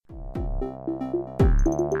You're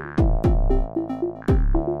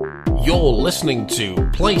listening to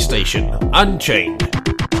PlayStation Unchained.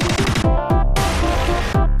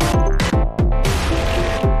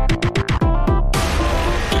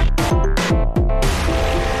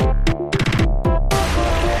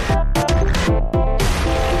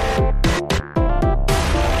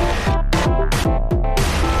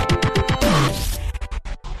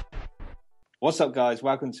 What's up, guys?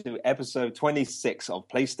 Welcome to episode 26 of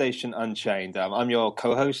PlayStation Unchained. I'm your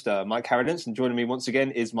co-host, Mike Harradence, and joining me once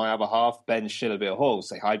again is my other half, Ben Schillerbeer Hall.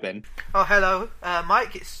 Say hi, Ben. Oh, hello,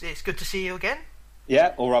 Mike. It's good to see you again.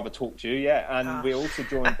 Yeah, or rather talk to you, yeah. And we're also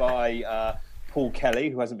joined by Paul Kelly,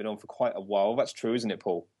 who hasn't been on for quite a while. That's true, isn't it,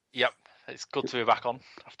 Paul? Yep, it's good to be back on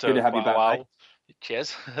after good to have you back, a while. Mate.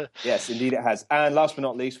 Cheers. Yes, indeed it has. And last but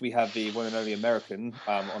not least, we have the one and only American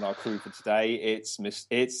on our crew for today. It's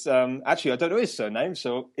actually, I don't know his surname,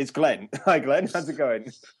 so it's Glenn. Hi, Glenn. How's it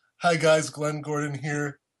going? Hi, guys. Glenn Gordon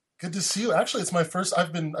here. Good to see you. Actually, it's my first.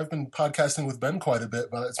 I've been podcasting with Ben quite a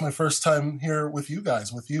bit, but it's my first time here with you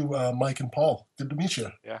guys, with you, Mike and Paul. Good to meet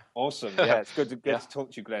you. Yeah, awesome. Yeah, it's good to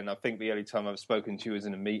talk to you, Glenn. I think the only time I've spoken to you was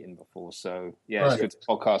in a meeting before, so yeah, it's good to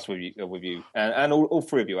podcast with you, and all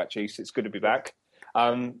three of you actually. So it's good to be back.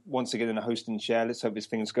 Once again in a hosting chair. Let's hope these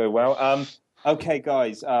things go well. Okay,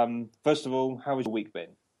 guys. First of all, how has your week been?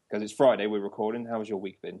 Because it's Friday, we're recording. How has your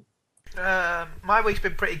week been? My week's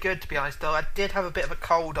been pretty good, to be honest, though. I did have a bit of a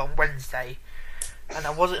cold on Wednesday, and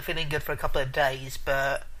I wasn't feeling good for a couple of days,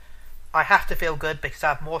 but I have to feel good because I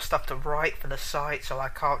have more stuff to write for the site, so I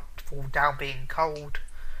can't fall down being cold.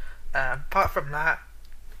 Apart from that,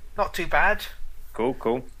 not too bad. Cool.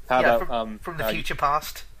 How about from the future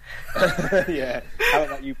past? Yeah. How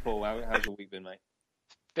about you, Paul? How's your week been, mate?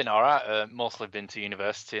 Been alright. Mostly been to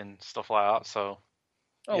university and stuff like that, so...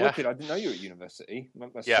 Oh, yeah. Wicked. I didn't know you were at university.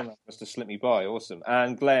 That must have slipped me by. Awesome.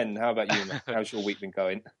 And Glenn, how about you, mate? How's your week been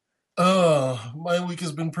going? My week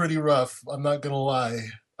has been pretty rough. I'm not going to lie.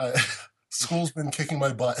 School's been kicking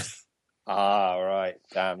my butt. Ah, right.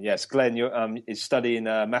 Yes, Glenn, you're is studying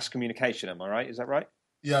mass communication, am I right? Is that right?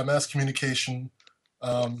 Yeah, mass communication.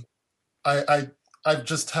 I've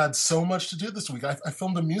just had so much to do this week. I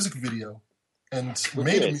filmed a music video and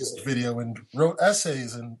made a music video and wrote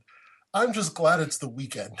essays, and I'm just glad it's the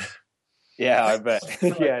weekend. Yeah, I bet.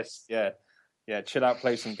 Yes, yeah. Chill out,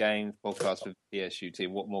 play some games, podcast with the PSU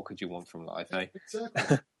team. What more could you want from life, eh?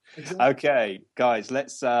 Exactly. Okay, guys,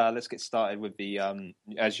 let's get started with the.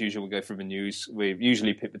 As usual, we go through the news. We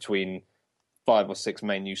usually pick between 5 or 6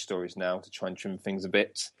 main news stories now to try and trim things a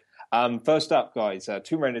bit. First up, guys,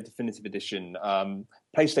 Tomb Raider Definitive Edition.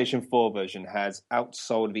 PlayStation 4 version has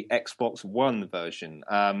outsold the Xbox One version.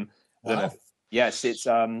 Wow. Yes, it's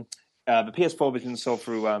the PS4 version sold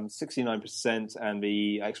through 69% and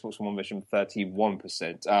the Xbox One version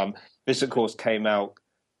 31%. This, of course, came out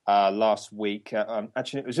last week.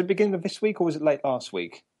 Actually, was it the beginning of this week or was it late last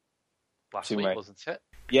week? Last week, wasn't it?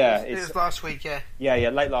 Yeah, it was last week. Yeah,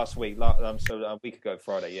 late last week. So a week ago,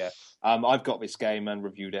 Friday. Yeah, I've got this game and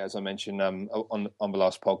reviewed it as I mentioned on the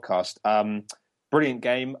last podcast. Brilliant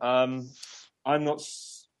game. I'm not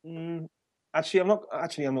surprised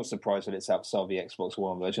that it's outside the Xbox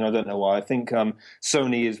One version. I don't know why. I think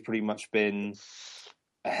Sony has pretty much been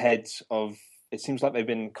ahead of. It seems like they've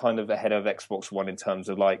been kind of ahead of Xbox One in terms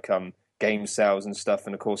of like game sales and stuff.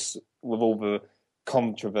 And of course, with all the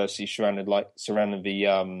controversy surrounding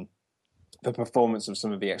the performance of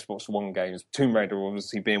some of the Xbox One games, Tomb Raider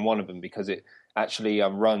obviously being one of them because it actually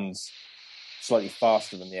runs slightly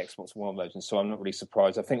faster than the Xbox One version. So I'm not really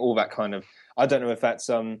surprised. I think all that kind of I don't know if that's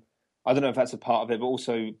a part of it, but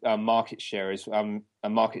also market share is a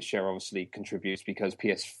market share obviously contributes because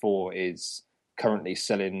PS4 is currently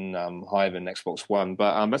selling higher than Xbox One,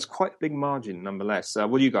 but that's quite a big margin nonetheless.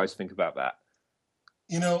 What do you guys think about that?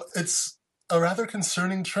 It's a rather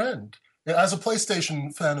concerning trend. As a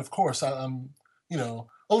PlayStation fan, of course, I'm a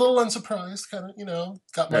little unsurprised. Kind of,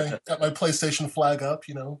 got my PlayStation flag up.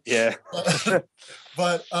 Yeah.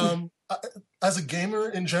 But as a gamer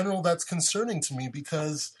in general, that's concerning to me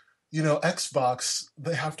because Xbox,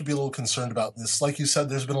 they have to be a little concerned about this. Like you said,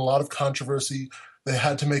 there's been a lot of controversy. They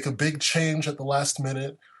had to make a big change at the last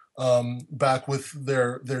minute, back with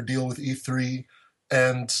their deal with E3,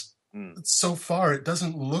 and. So far, it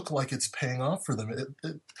doesn't look like it's paying off for them.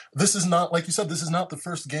 This is not, like you said, this is not the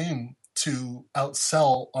first game to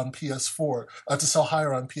outsell on PS4, to sell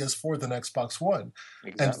higher on PS4 than Xbox One.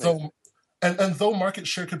 Exactly. And though market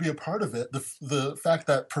share could be a part of it, the fact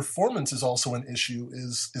that performance is also an issue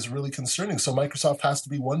is really concerning. So Microsoft has to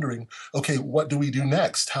be wondering, okay, what do we do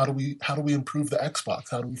next? How do we improve the Xbox?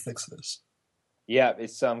 How do we fix this? Yeah,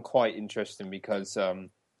 it's quite interesting because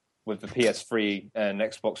with the PS3 and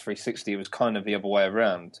Xbox 360, it was kind of the other way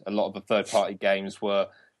around. A lot of the third-party games were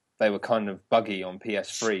kind of buggy on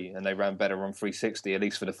PS3, and they ran better on 360, at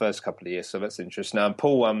least for the first couple of years. So that's interesting. Now,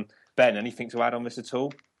 Paul, Ben, anything to add on this at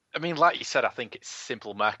all? I mean, like you said, I think it's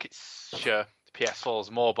simple markets. Sure, the PS4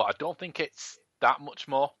 is more, but I don't think it's that much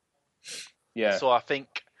more. Yeah. So I think,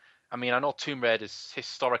 I mean, I know Tomb Raider's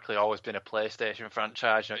historically always been a PlayStation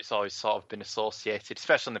franchise. You know, it's always sort of been associated,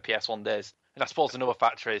 especially in the PS1 days. And I suppose another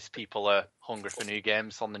factor is people are hungry for new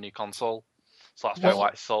games on the new console. So that's why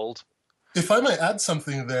it's sold. If I might add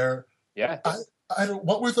something there. Yeah. I don't.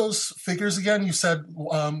 What were those figures again? You said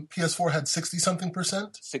PS4 had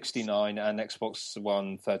 60-something%? 69 and Xbox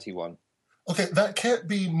One 31. Okay, that can't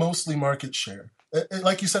be mostly market share.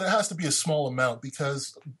 Like you said, it has to be a small amount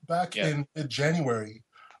because back in January,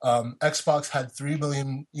 Xbox had 3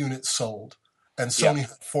 million units sold and Sony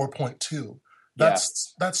had 4.2.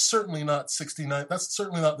 That's certainly not 69. That's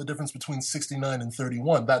certainly not the difference between 69 and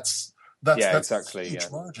 31. That's exactly, a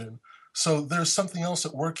huge margin. So there's something else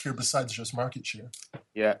at work here besides just market share.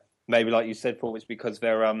 Yeah, maybe like you said, Paul, it's because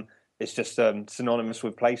they're it's just synonymous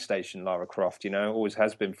with PlayStation. Lara Croft, always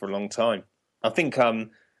has been for a long time. I think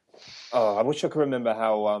I wish I could remember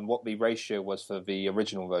how what the ratio was for the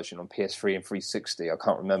original version on PS3 and 360. I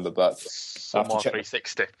can't remember, but somewhere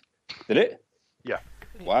 360. Did it? Yeah.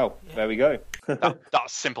 Wow, there we go.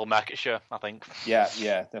 That's simple market share, I think. Yeah,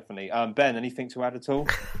 definitely. Ben, anything to add at all?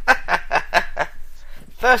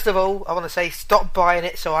 First of all, I want to say stop buying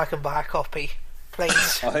it so I can buy a copy,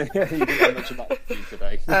 please. You didn't know much about it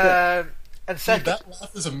today. And second, that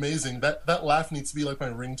laugh is amazing. That laugh needs to be like my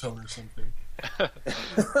ringtone or something.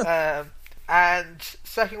 And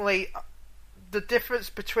secondly, the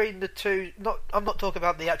difference between the two, I'm not talking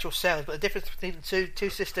about the actual sales, but the difference between the two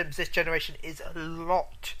systems this generation is a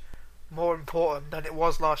lot more important than it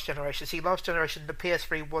was last generation. See, last generation the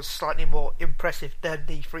PS3 was slightly more impressive than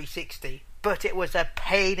the 360, but it was a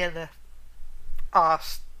pain in the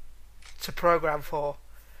arse to program for.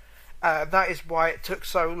 That is why it took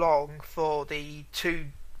so long for the two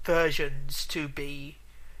versions to be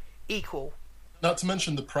equal. Not to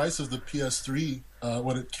mention the price of the PS3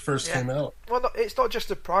 when it first came out. Well, it's not just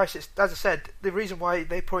the price. It's, as I said, the reason why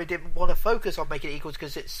they probably didn't want to focus on making it equal is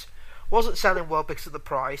because it wasn't selling well because of the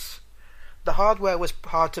price. The hardware was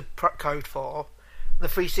hard to code for. The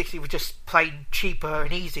 360 was just plain cheaper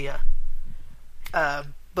and easier.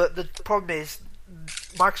 But the problem is,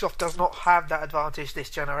 Microsoft does not have that advantage this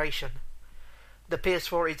generation. The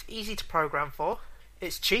PS4 is easy to program for.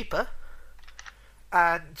 It's cheaper.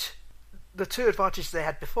 And the two advantages they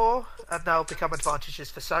had before have now become advantages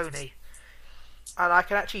for Sony. And I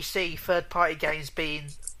can actually see third-party games being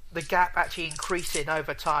the gap actually increasing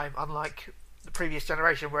over time, unlike the previous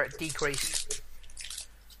generation where it decreased.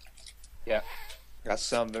 Yeah, that's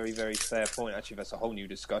very, very fair point. Actually, that's a whole new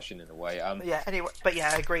discussion in a way. Anyway, but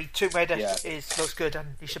I agree. Tomb Raider looks good,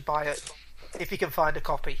 and you should buy it if you can find a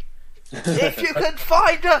copy. If you can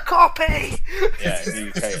find a copy! Yeah, in the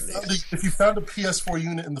UK at least. If you found a PS4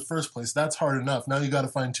 unit in the first place, that's hard enough. Now you got to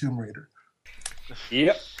find Tomb Raider.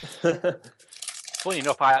 Yep. Funny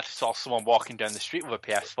enough, I actually saw someone walking down the street with a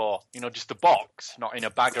PS4. Just a box, not in a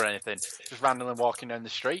bag or anything. Just randomly walking down the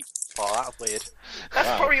street. Oh, that's weird.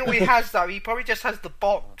 That's probably all he has, though. He probably just has the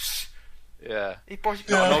box. Yeah. He probably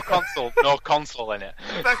no console in it.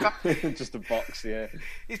 Just a box, yeah.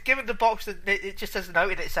 He's given the box and it just has a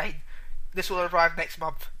note in it saying, "This will arrive next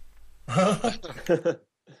month."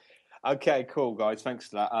 Okay, cool, guys. Thanks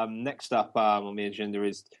for that. Next up on the agenda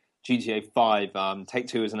is GTA 5.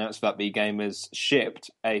 Take-Two has announced that the game has shipped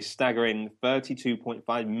a staggering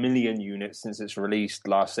 32.5 million units since its release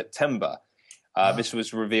last September. This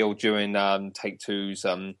was revealed during Take-Two's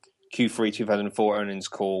Q3 2004 earnings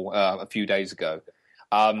call a few days ago.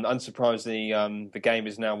 Unsurprisingly, the game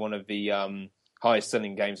is now one of the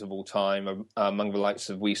highest-selling games of all time among the likes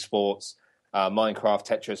of Wii Sports, Minecraft,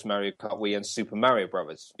 Tetris, Mario Kart Wii, and Super Mario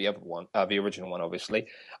Brothers, the other one, the original one, obviously.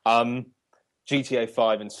 GTA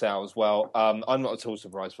 5 in sales, well, I'm not at all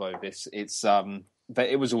surprised by this. It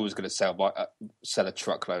was always going to sell a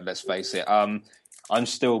truckload, let's face it. I'm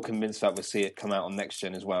still convinced that we'll see it come out on next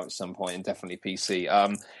gen as well at some point, and definitely PC.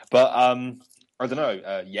 But I don't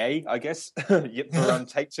know. Yay, I guess. For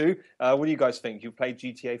Take-Two. What do you guys think? You've played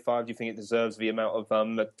GTA 5. Do you think it deserves the amount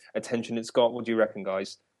of attention it's got? What do you reckon,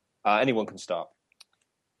 guys? Anyone can start.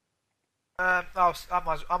 I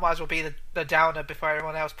might as well be the downer before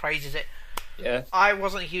everyone else praises it. Yeah. I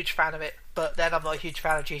wasn't a huge fan of it, but then I'm not a huge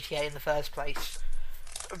fan of GTA in the first place.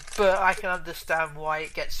 But I can understand why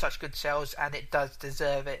it gets such good sales, and it does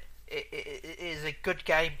deserve it. It is a good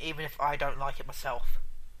game, even if I don't like it myself.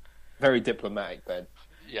 Very diplomatic, Ben.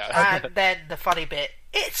 Yeah. And then the funny bit,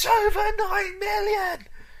 it's over 9 million!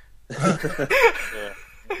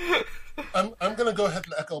 I'm going to go ahead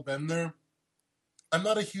and echo Ben there. I'm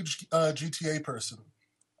not a huge GTA person,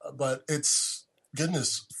 but it's,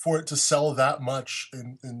 goodness, for it to sell that much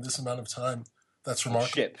in this amount of time, that's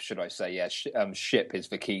remarkable. Ship, should I say? Yeah, ship is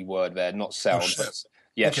the key word there, not sell. But,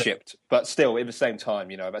 okay. Shipped. But still, at the same time,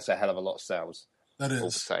 that's a hell of a lot of sales. That is. All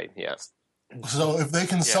the same, yeah. So if they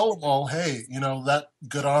can sell them all, hey, that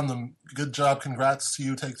good on them. Good job. Congrats to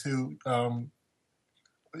you, Take-Two.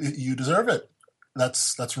 You deserve it.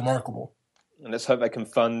 That's remarkable. And let's hope they can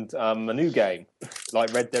fund a new game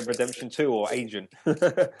like Red Dead Redemption 2 or Agent.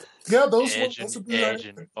 Yeah, those would be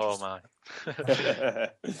Agent. Oh my.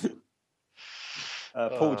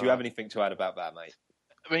 Paul, do you have anything to add about that, mate?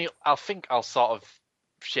 I mean, I think I'll sort of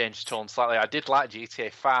change tone slightly. I did like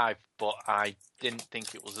GTA 5, but I didn't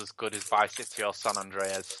think it was as good as Vice City or San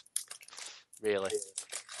Andreas. Really.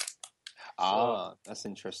 That's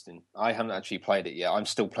interesting. I haven't actually played it yet. I'm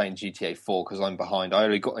still playing GTA 4 because I'm behind. I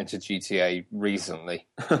only got into GTA recently.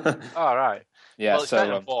 All right. Yeah, well, it's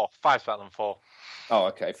better than 4. 5's better than 4. Oh,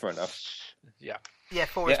 okay, fair enough. Yeah. Yeah,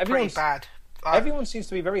 4 is pretty bad. Everyone seems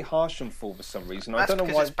to be very harsh on 4 for some reason. That's I don't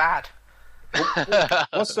know why. It's bad.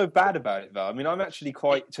 What's so bad about it, though? I mean, I'm actually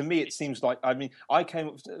quite... To me, it seems like... I mean,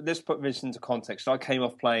 let's put this into context. I came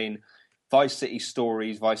off playing Vice City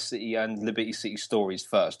Stories, Vice City and Liberty City Stories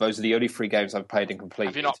first. Those are the only 3 games I've played and completed.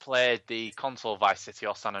 Have you not played the console Vice City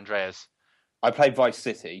or San Andreas? I played Vice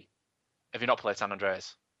City. Have you not played San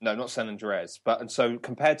Andreas? No, not San Andreas. And so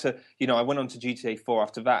compared to, I went on to GTA 4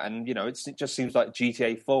 after that, and, it just seems like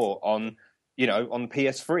GTA 4 on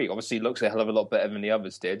PS3. Obviously, it looks a hell of a lot better than the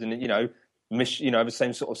others did. And, the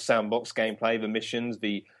same sort of sandbox gameplay, the missions,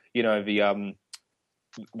 the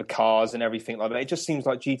cars and everything like that. It just seems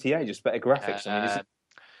like GTA, just better graphics.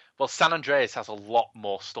 Well, San Andreas has a lot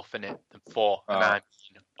more stuff in it than 4, and I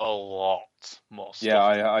mean a lot more stuff. Yeah,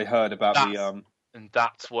 I heard about the... And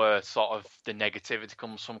that's where sort of the negativity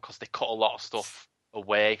comes from, because they cut a lot of stuff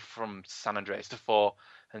away from San Andreas to 4,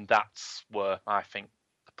 and that's where I think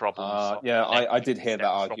the problem is. I did hear that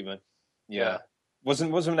argument. Yeah.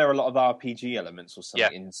 Wasn't there a lot of RPG elements or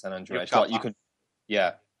something in San Andreas? Like you could...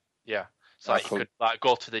 Yeah. Yeah. So you could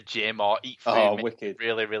go to the gym or eat food, wicked.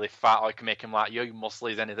 Really, really fat, or you can make him like, yo, you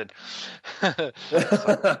muscly as anything.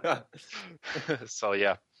 So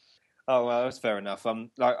yeah. Oh well, that's fair enough.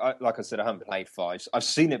 Like I said, I haven't played 5. I've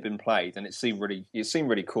seen it been played, and it seemed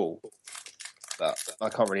really cool. But I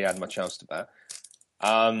can't really add much else to that.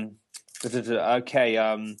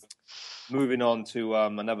 Okay. Moving on to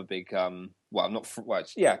another big,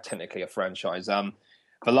 technically a franchise. The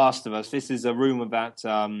Last of Us. This is a rumor that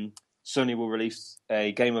Sony will release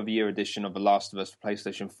a Game of the Year edition of The Last of Us for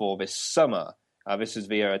PlayStation 4 this summer. This is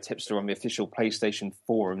via a tipster on the official PlayStation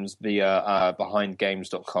forums via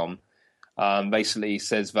BehindGames.com. Basically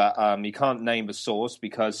says that he can't name the source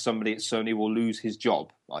because somebody at Sony will lose his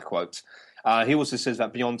job, I quote. He also says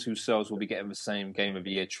that Beyond Two Souls will be getting the same Game of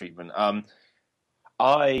the Year treatment.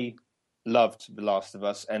 I loved The Last of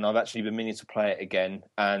Us, and I've actually been meaning to play it again.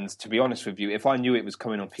 And to be honest with you, if I knew it was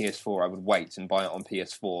coming on PS4, I would wait and buy it on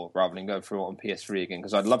PS4 rather than go through it on PS3 again,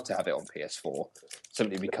 because I'd love to have it on PS4,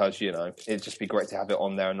 simply because, it'd just be great to have it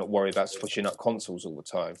on there and not worry about switching up consoles all the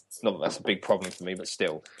time. Not that that's a big problem for me, but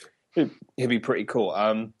still, it'd be pretty cool.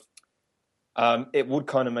 It would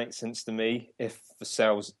kind of make sense to me if the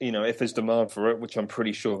sales, if there's demand for it, which I'm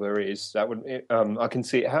pretty sure there is. That would, I can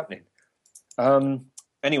see it happening.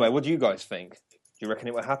 Anyway, what do you guys think? Do you reckon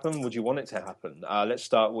it will happen? Would you want it to happen? Let's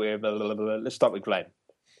start with Glenn.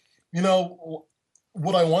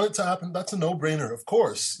 Would I want it to happen? That's a no-brainer, of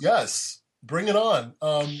course. Yes, bring it on.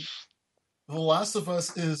 The Last of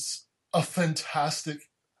Us is a fantastic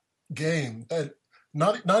game.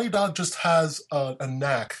 Naughty Dog just has a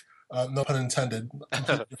knack. No pun intended.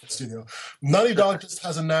 Studio. Naughty Dog just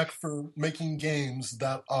has a knack for making games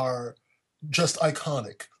that are just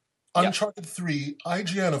iconic. Uncharted 3,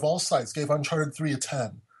 IGN of all sites gave Uncharted 3 a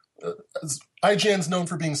 10. IGN's known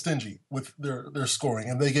for being stingy with their scoring,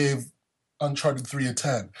 and they gave Uncharted 3 a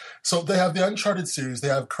 10. So they have the Uncharted series, they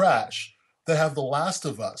have Crash, they have The Last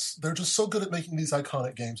of Us. They're just so good at making these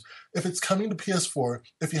iconic games. If it's coming to PS4,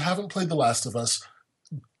 if you haven't played The Last of Us,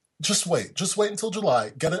 just wait. Just wait until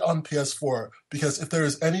July. Get it on PS4, because if there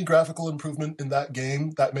is any graphical improvement in that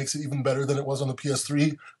game that makes it even better than it was on the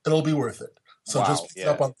PS3, it'll be worth it. So just pick it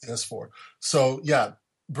up on PS4. So yeah,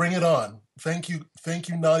 bring it on. Thank you,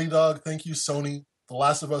 Naughty Dog. Thank you, Sony. The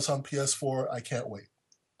Last of Us on PS4. I can't wait.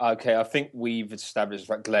 Okay, I think we've established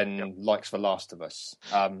that Glenn likes The Last of Us.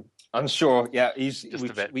 I'm sure. Yeah, Just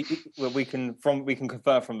a bit. we can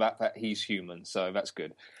confer from that he's human, so that's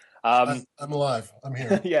good. I'm alive. I'm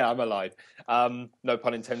here. Yeah, I'm alive. No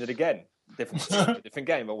pun intended again. Different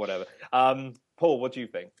game or whatever. Paul, what do you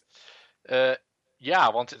think? Yeah, I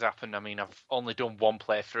want it to happen. I mean, I've only done one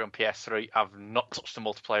playthrough on PS3. I've not touched the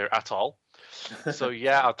multiplayer at all. So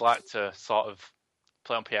yeah, I'd like to sort of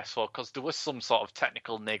play on PS4 because there was some sort of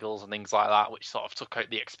technical niggles and things like that which sort of took out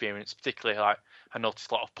the experience. Particularly, like I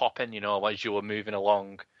noticed a lot of popping. As you were moving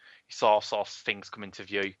along, you saw things come into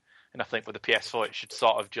view. And I think with the PS4, it should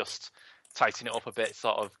sort of just tighten it up a bit,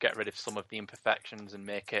 sort of get rid of some of the imperfections and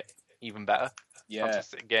make it even better. Yeah.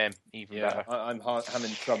 Fantastic game, even better. I'm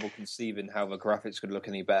having trouble conceiving how the graphics could look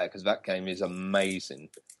any better because that game is amazing.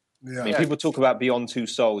 Yeah. I mean, people talk about Beyond Two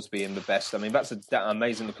Souls being the best. I mean, that's an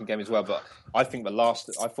amazing looking game as well. But I think I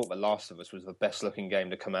thought The Last of Us was the best looking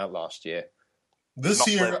game to come out last year. This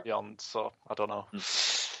year, Beyond, so I don't know.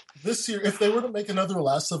 This year, if they were to make another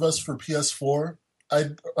Last of Us for PS4,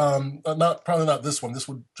 I'd probably not this one. This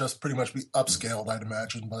would just pretty much be upscaled, I'd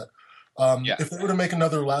imagine. But if they were to make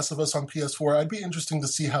another Last of Us on PS4, I'd be interesting to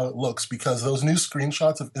see how it looks because those new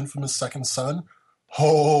screenshots of Infamous Second Son,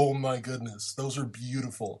 oh my goodness, those are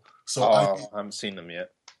beautiful. So I haven't seen them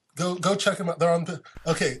yet. Go check them out. They're on the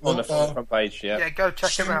front page. Yeah, go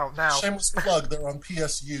check them out now. Shameless plug. They're on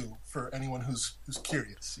PSU for anyone who's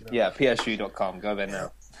curious. Yeah, PSU.com. Go there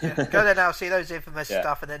now. Yeah, go there now. See those Infamous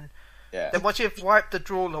stuff, and then once you've wiped the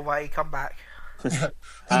drool away, come back. The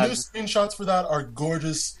new screenshots for that are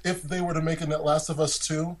gorgeous. If they were to make a Last of Us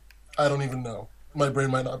 2, I don't even know. My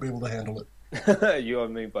brain might not be able to handle it. You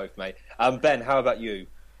and me both, mate. Ben, how about you?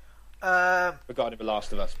 Regarding the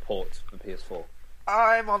Last of Us port for PS4.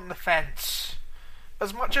 I'm on the fence.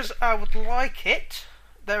 As much as I would like it,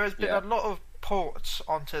 there has been a lot of ports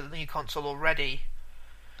onto the new console already.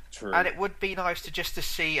 True. And it would be nice to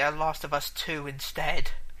see Last of Us 2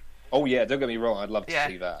 instead. Oh yeah, don't get me wrong, I'd love to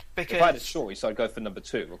see that. Because, if I had a choice, I'd go for number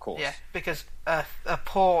 2, of course. Yeah, because a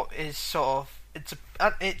port is sort of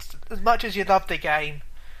it's as much as you love the game,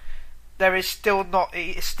 it's still not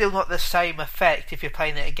the same effect if you're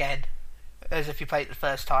playing it again as if you played it the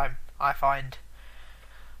first time, I find.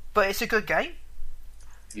 But it's a good game.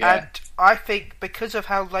 Yeah. And I think because of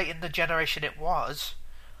how late in the generation it was,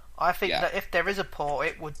 I think that if there is a port,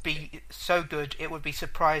 it would be so good, it would be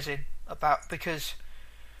surprising because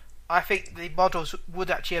I think the models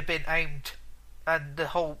would actually have been aimed, and the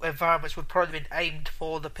whole environments would probably have been aimed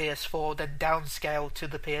for the PS4, then downscaled to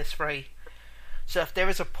the PS3. So if there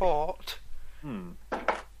is a port,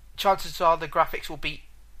 chances are the graphics will be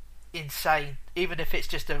insane, even if it's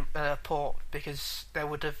just a port, because they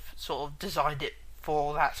would have sort of designed it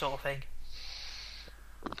for that sort of thing.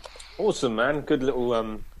 Awesome, man. Good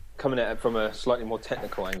little coming at it from a slightly more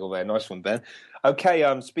technical angle there. Nice one, Ben.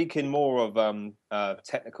 Okay, speaking more of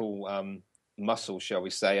technical muscle, shall we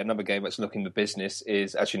say, another game that's looking the business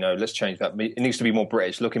is, actually no, let's change that. It needs to be more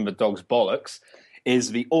British. Looking the dog's bollocks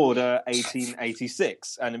is the Order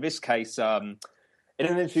 1886. And in this case, in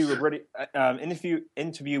an interview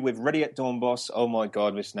with Ready at Dawn boss, oh my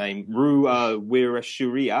god, this name, Ru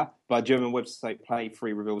Weerasuriya, by German website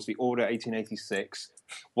Play3 reveals the Order 1886,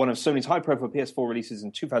 one of Sony's high-profile PS4 releases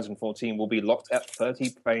in 2014, will be locked at 30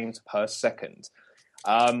 frames per second.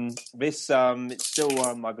 This it's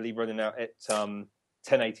still, I believe, running out at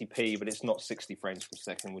 1080p, but it's not 60 frames per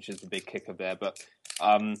second, which is the big kicker there. But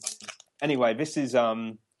anyway, this is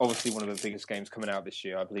obviously one of the biggest games coming out this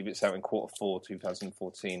year. I believe it's out in Q4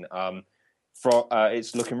 2014.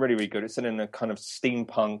 It's looking really, really good. It's in a kind of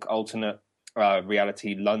steampunk alternate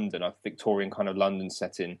reality London, a Victorian kind of London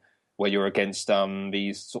setting, where you're against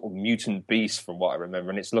these sort of mutant beasts, from what I remember,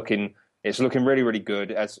 and it's looking really, really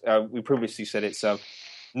good. As we previously said, it's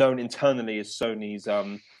known internally as Sony's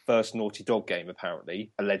first Naughty Dog game, apparently,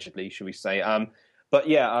 allegedly, should we say? But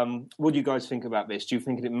yeah, what do you guys think about this? Do you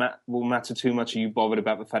think it will matter too much? Are you bothered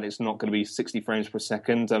about the fact it's not going to be 60 frames per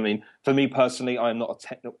second? I mean, for me personally, I'm not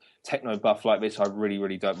a techno buff like this. I really,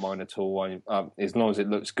 really don't mind at all. As long as it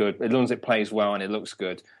looks good, as long as it plays well and it looks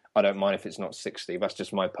good, I don't mind if it's not 60. That's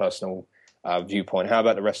just my personal viewpoint. How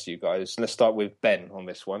about the rest of you guys? Let's start with Ben on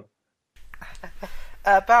this one.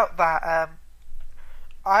 About that,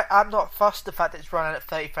 I'm not fussed the fact that it's running at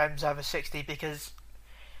 30 frames over 60, because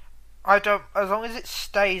I don't. As long as it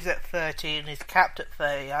stays at 30 and is capped at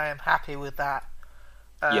 30, I am happy with that.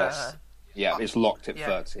 Yes. Yeah, it's locked at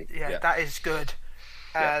 30. Yeah, that is good.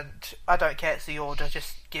 And I don't care. It's the Order.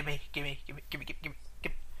 Just give me.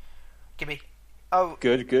 Oh,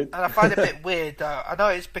 good. And I find it a bit weird, though. I know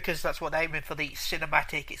it's because that's what they're aiming for, the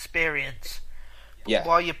cinematic experience. Yeah.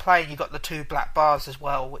 While you're playing, you've got the two black bars as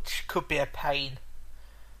well, which could be a pain.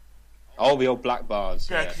 Oh, the old black bars.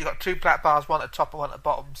 Yeah, Yeah. because you've got 2 black bars, one at the top and one at the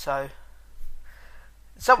bottom. So,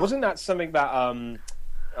 Wasn't that something that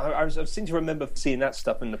I seem to remember seeing that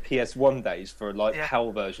stuff in the PS1 days for like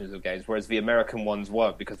PAL versions of games, whereas the American ones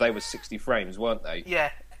weren't because they were 60 frames, weren't they?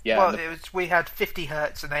 Yeah. Yeah. Well, we had 50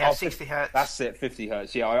 hertz and they had 60 hertz. That's it, 50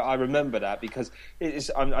 hertz. Yeah, I remember that because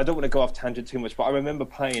I don't want to go off tangent too much, but I remember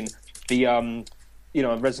playing the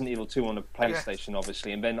Resident Evil 2 on the PlayStation,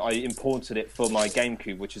 obviously, and then I imported it for my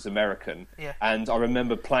GameCube, which is American. Yeah. And I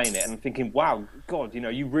remember playing it and thinking, wow, God,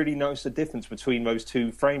 you really notice the difference between those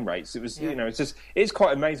 2 frame rates. It was, it's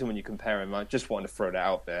quite amazing when you compare them. I just wanted to throw that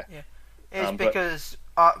out there. Yeah. It's because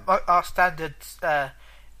our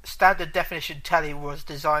standard definition telly was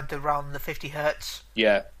designed around the 50 hertz.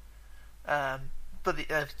 Yeah. But the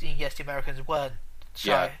Americans weren't.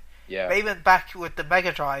 So, yeah. But even back with the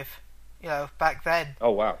Mega Drive, back then.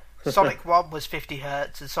 Oh wow. Sonic 1 was 50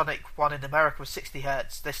 hertz and Sonic 1 in America was 60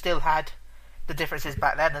 hertz. They still had the differences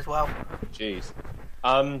back then as well. Jeez.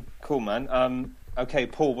 Cool, man. Okay,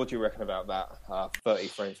 Paul, what do you reckon about that? 30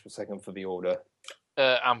 frames per second for the order.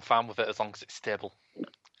 I'm fine with it as long as it's stable.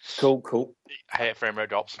 Cool. I hate frame rate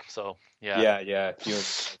drops, so yeah. Yeah.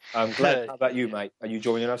 Glenn, how about you, mate? Are you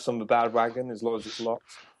joining us on the bandwagon as long as it's locked?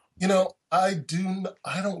 I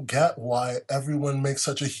don't get why everyone makes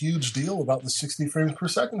such a huge deal about the 60 frames per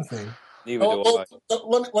second thing. Neither do I.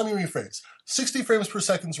 Let me rephrase. 60 frames per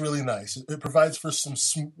second is really nice. It provides for some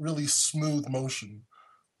really smooth motion.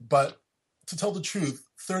 But to tell the truth,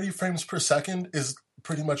 30 frames per second is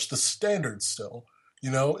pretty much the standard still.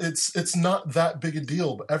 It's not that big a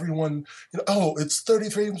deal, but everyone, it's 30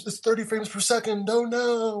 frames per second. Oh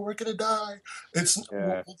no, we're gonna die.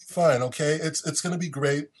 We'll be fine, okay? It's gonna be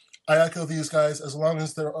great. I echo these guys. As long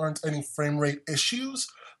as there aren't any frame rate issues,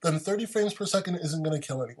 then 30 frames per second isn't gonna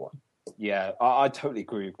kill anyone. Yeah, I totally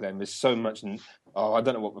agree with Glenn. There's so much, I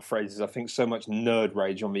don't know what the phrase is. I think so much nerd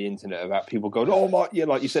rage on the internet about people going, oh my,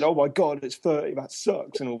 like you said, oh my God, it's 30, that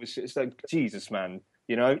sucks, and all this shit. It's like, Jesus, man,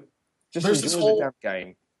 just enjoy the damn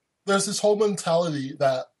game. There's this whole mentality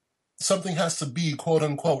that something has to be quote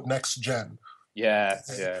unquote next gen. Yeah.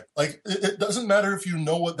 Like it doesn't matter if you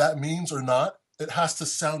know what that means or not. It has to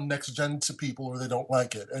sound next gen to people or they don't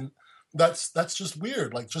like it, and that's just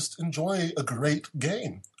weird. Like, just enjoy a great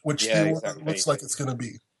game, which exactly. Looks like it's going to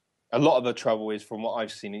be. A lot of the trouble is, from what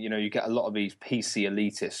I've seen, you get a lot of these PC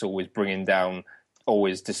elitists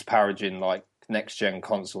always disparaging like next-gen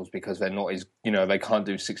consoles because they're not as, they can't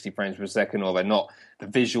do 60 frames per second, or the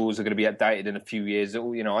visuals are going to be outdated in a few years.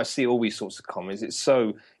 I see all these sorts of comments. It's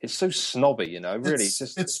so snobby, really.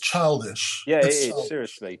 It's childish. Yeah, it is,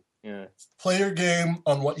 seriously. Yeah. Play your game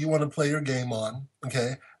on what you want to play your game on,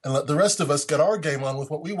 okay? And let the rest of us get our game on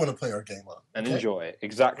with what we want to play our game on. And enjoy it.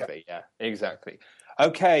 Exactly, yeah, exactly.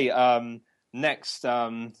 Okay, next,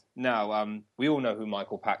 now, we all know who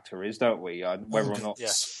Michael Pachter is, don't we? Whether or not...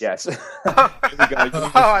 Yes. Here we go.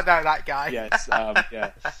 I know that guy. Yes,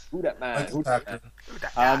 yeah. Who that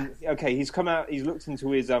man? Okay, he's come out, he's looked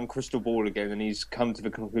into his crystal ball again, and he's come to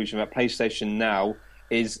the conclusion that PlayStation Now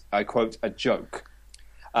is, I quote, a joke.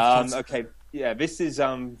 Okay, yeah, this is,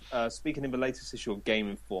 speaking in the latest issue of Game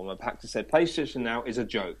Informer, Pachter said, PlayStation Now is a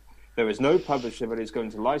joke. There is no publisher that is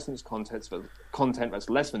going to license content that's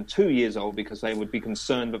less than 2 years old because they would be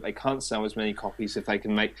concerned that they can't sell as many copies if they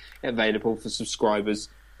can make it available for subscribers.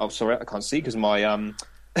 Oh, sorry, I can't see because my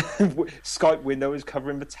Skype window is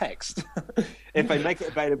covering the text. If they make it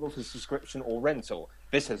available for subscription or rental,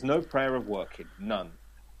 this has no prayer of working, none,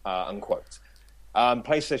 unquote.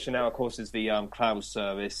 PlayStation Now, of course, is the cloud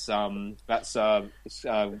service that's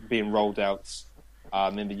being rolled out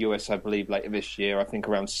in the US, I believe, later this year. I think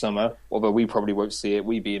around summer. Although we probably won't see it.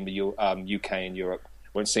 We be in the UK and Europe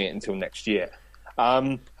won't see it until next year.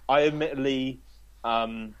 I admittedly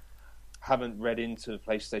haven't read into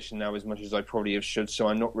PlayStation Now as much as I probably have should, so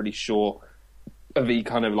I'm not really sure of the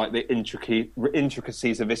kind of like the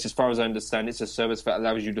intricacies of this. As far as I understand, it's a service that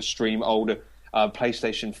allows you to stream older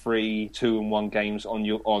PlayStation 3, 2 and 1 games on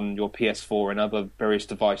your PS4 and other various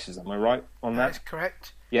devices. Am I right on that? That's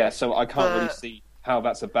correct. Yeah, so I can't really see how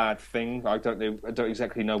that's a bad thing. I don't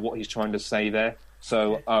exactly know what he's trying to say there.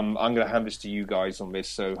 So I'm going to hand this to you guys on this.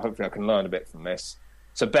 So hopefully I can learn a bit from this.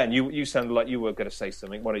 So Ben, you sounded like you were going to say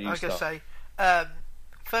something. Why don't you start? I was going to say,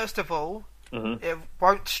 first of all, it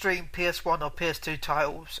won't stream PS1 or PS2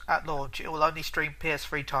 titles at launch. It will only stream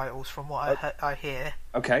PS3 titles, from what I hear.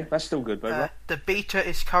 Okay, that's still good, though. The beta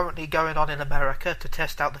is currently going on in America to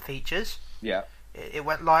test out the features. Yeah. It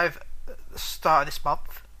went live at the start of this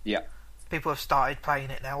month. Yeah. People have started playing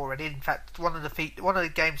it now already. In fact, one of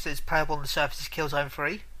the games that's playable on the Surface is Killzone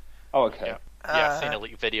 3. Oh, okay. Yeah, I've seen a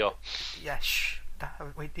leaked video. Yes.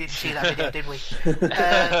 We didn't see that video, did we?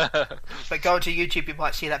 But go onto YouTube, you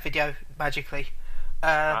might see that video magically.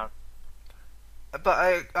 But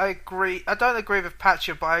I agree. I don't agree with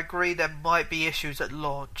Patcher, but I agree there might be issues at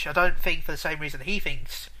launch. I don't think for the same reason he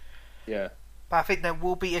thinks. Yeah. But I think there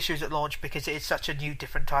will be issues at launch because it is such a new,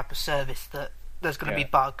 different type of service that there's going to be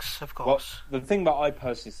bugs, of course. Well, the thing that I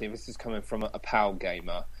personally see, this is coming from a PAL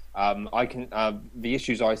gamer. The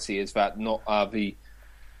issues I see is that not the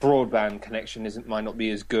broadband connection might not be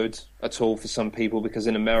as good at all for some people, because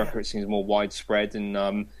in America it seems more widespread,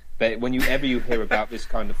 and whenever you hear about this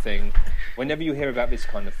kind of thing,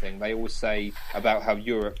 they always say about how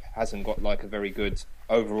Europe hasn't got like a very good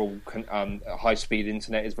overall high-speed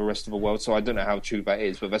internet as the rest of the world. So I don't know how true that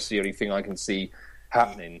is, but that's the only thing I can see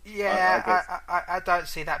happening. Yeah, I don't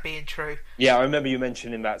see that being true. Yeah, I remember you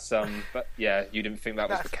mentioning that but yeah, you didn't think that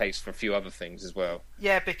was the case for a few other things as well.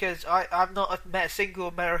 Yeah, because I've not met a single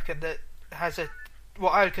American that has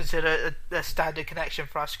what I would consider a standard connection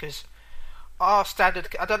for us, because our standard,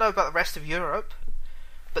 I don't know about the rest of Europe,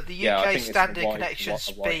 but the UK standard connection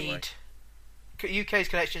speed, UK's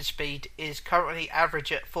connection speed is currently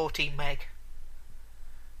average at 14 meg.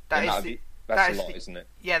 That's a lot, isn't it?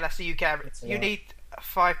 Yeah, that's the UK average. You need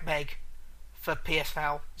 5 meg for PS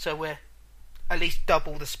Now, so we're at least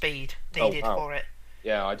double the speed needed for it.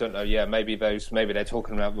 Yeah, I don't know. Yeah, maybe they're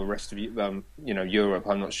talking about the rest of Europe.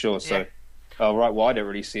 I'm not sure. So, right. Well, I don't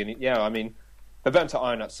really see any. Yeah, I mean, they're bound to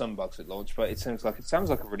iron out some bugs at launch, but it sounds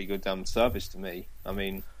like a really good service to me. I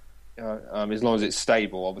mean, as long as it's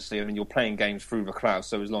stable, obviously. I mean, you're playing games through the cloud,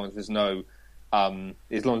 so as long as there's no,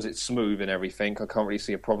 as long as it's smooth and everything, I can't really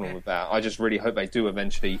see a problem with that. I just really hope they do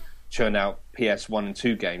eventually churn out PS1 and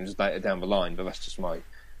 2 games later down the line, but that's just my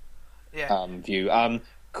view.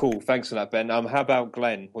 Cool, thanks for that, Ben. How about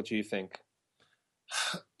Glenn? What do you think?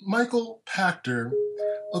 Michael Pachter.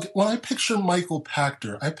 Okay, when I picture Michael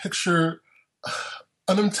Pachter, I picture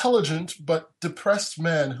an intelligent but depressed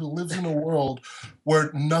man who lives in a world where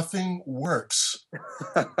nothing works.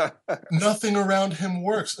 Nothing around him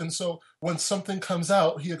works. And so when something comes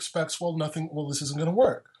out, he expects, this isn't going to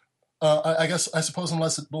work. I suppose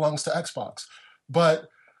unless it belongs to Xbox. But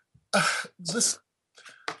the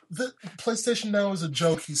PlayStation Now is a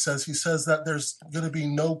joke, he says. He says that there's going to be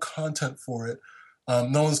no content for it.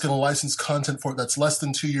 No one's going to license content for it that's less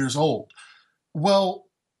than 2 years old. Well,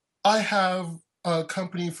 I have a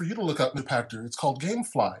company for you to look up, Pachter. It's called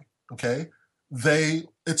GameFly. Okay,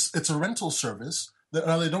 it's a rental service.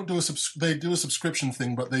 Now they don't do they do a subscription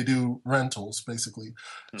thing, but they do rentals basically.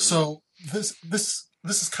 Mm-hmm. So this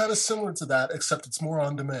is kind of similar to that, except it's more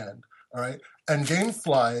on demand. All right, and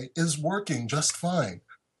GameFly is working just fine.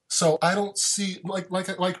 So I don't see like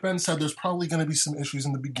Ben said, there's probably going to be some issues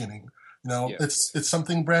in the beginning. It's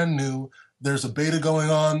something brand new. There's a beta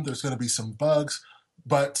going on. There's going to be some bugs,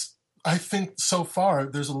 but I think so far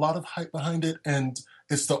there's a lot of hype behind it, and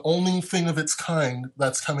it's the only thing of its kind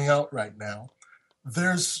that's coming out right now.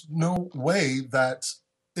 There's no way that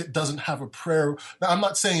it doesn't have a prayer. Now, I'm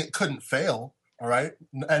not saying it couldn't fail, all right?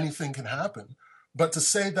 Anything can happen. But to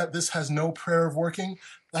say that this has no prayer of working,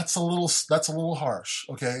 that's a little harsh,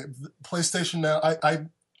 okay? PlayStation Now,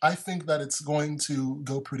 I think that it's going to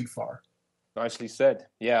go pretty far. Nicely said.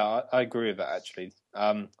 Yeah, I agree with that, actually.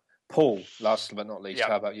 Paul, last but not least,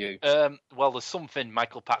 how about you? Well, there's something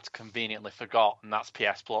Michael Pachter conveniently forgot, and that's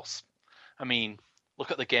PS Plus. I mean, look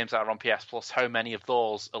at the games that are on PS Plus. How many of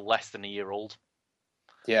those are less than a year old?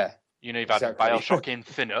 Yeah. You've had Bioshock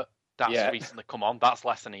Infinite. That's recently come on. That's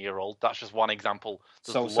less than a year old. That's just one example.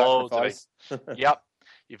 There's loads of it. Yep.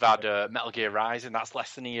 You've had Metal Gear Rising. That's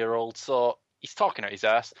less than a year old. So he's talking out his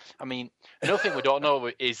ass. I mean, another thing we don't know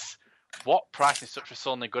is what price is such a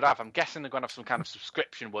Sony going to have. I'm guessing they're going to have some kind of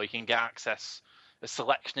subscription where you can get access a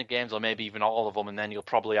selection of games, or maybe even all of them, and then you'll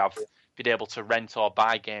probably be able to rent or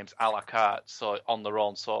buy games a la carte, so on their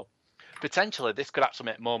own. So potentially this could actually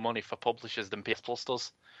make more money for publishers than PS Plus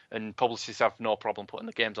does, and publishers have no problem putting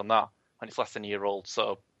the games on that when it's less than a year old.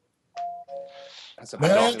 So that's a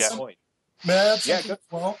good point. May I add something?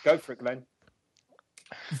 Go for it, Glenn.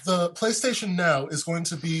 The PlayStation Now is going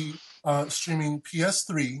to be streaming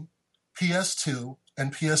PS3, PS2,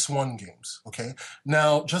 and PS1 games, okay?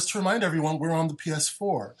 Now, just to remind everyone, we're on the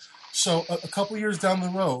PS4. So a couple years down the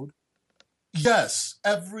road, yes,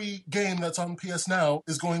 every game that's on PS Now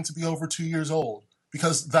is going to be over 2 years old,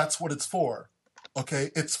 because that's what it's for,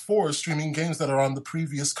 okay? It's for streaming games that are on the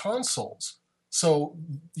previous consoles. So,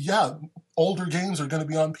 yeah, older games are going to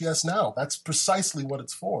be on PS Now. That's precisely what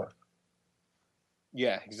it's for.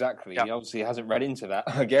 Yeah, exactly. Yep. He obviously hasn't read into that,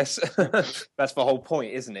 I guess. That's the whole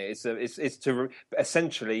point, isn't it? It's to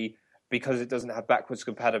essentially because it doesn't have backwards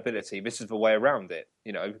compatibility, this is the way around it.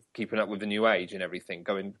 You know, keeping up with the new age and everything,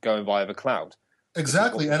 going via the cloud.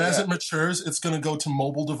 Exactly, and as it matures, it's going to go to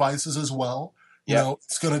mobile devices as well. You know,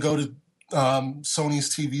 it's going to go to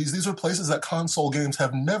Sony's TVs. These are places that console games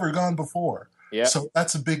have never gone before. Yeah. So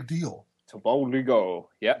that's a big deal. To boldly go.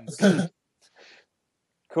 Yeah.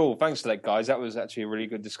 Cool. Thanks for that, guys. That was actually a really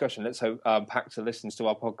good discussion. Let's hope Pactor listens to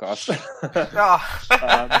our podcast.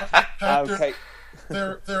 Okay.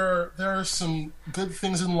 There are some good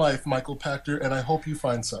things in life, Michael Pactor, and I hope you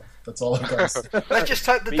find some. That's all I've got to say. Let's just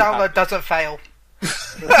hope the download doesn't fail.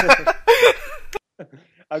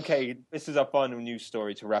 Okay, this is our final news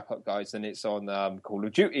story to wrap up, guys, and it's on Call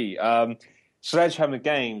of Duty. Sledgehammer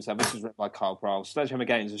Games, this is written by Kyle Prowl. Sledgehammer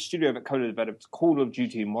Games, a studio that co-developed Call of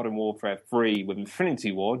Duty Modern Warfare 3 with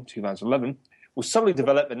Infinity Ward in 2011, will solely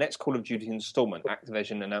develop the next Call of Duty installment,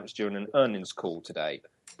 Activision announced during an earnings call today.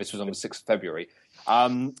 This was on the 6th of February.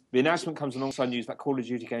 The announcement comes alongside news that Call of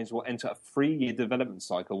Duty games will enter a 3-year development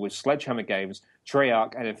cycle with Sledgehammer Games,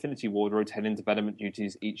 Treyarch, and Infinity Ward rotating development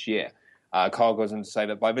duties each year. Carl goes on to say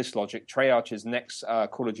that by this logic, Treyarch's next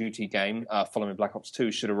Call of Duty game, following Black Ops 2,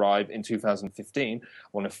 should arrive in 2015,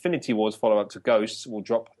 while Infinity Ward's follow-up to Ghosts will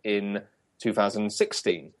drop in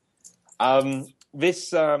 2016.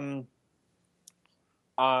 Sledgehammer,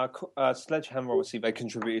 obviously, they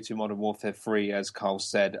contributed to Modern Warfare 3, as Carl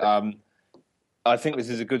said. I think this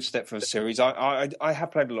is a good step for the series. I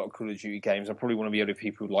have played a lot of Call of Duty games. I probably want to be able to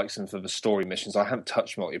people who likes them for the story missions. I haven't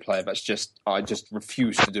touched multiplayer. I just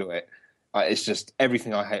refuse to do it. It's just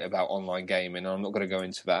everything I hate about online gaming, and I'm not going to go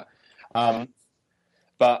into that.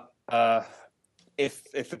 But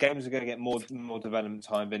if the games are going to get more development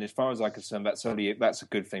time, then as far as I'm concerned, that's a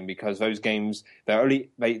good thing, because those games,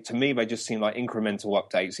 to me they just seem like incremental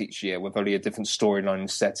updates each year with only a different storyline and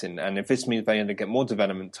setting. And if this means they get more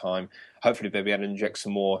development time, hopefully they'll be able to inject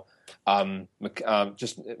some more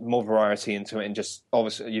just more variety into it, and just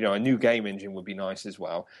obviously a new game engine would be nice as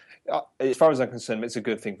well. As far as I'm concerned, it's a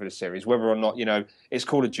good thing for the series. Whether or not it's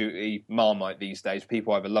Call of Duty Marmite these days,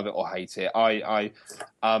 people either love it or hate it. I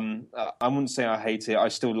wouldn't say I hate it. I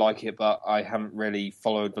still like it, but I haven't really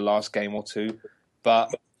followed the last game or two.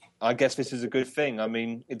 But I guess this is a good thing. I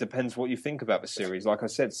mean, it depends what you think about the series, like I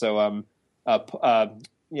said. So,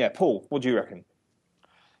 Paul, what do you reckon?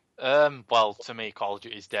 Well, to me, Call of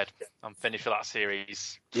Duty is dead. I'm finished with that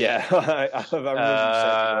series. Yeah, I'm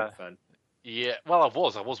a fan. Yeah, well, I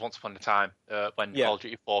was once upon a time when Call of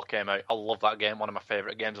Duty 4 came out. I love that game, one of my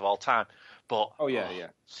favourite games of all time. But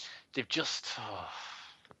they've just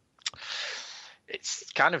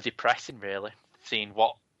it's kind of depressing, really, seeing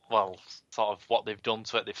what they've done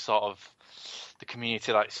to it. They've the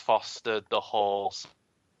community that's fostered, the whole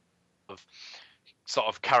sort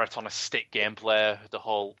of carrot on a stick gameplay, the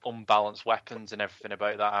whole unbalanced weapons and everything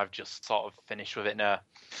about that. I've just sort of finished with it now.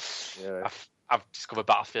 Yeah. I've discovered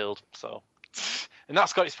Battlefield, and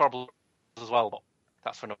that's got its problems as well, but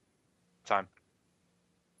that's for another time.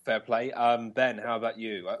 Fair play. Ben, how about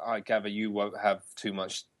you? I gather you won't have too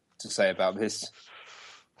much to say about this.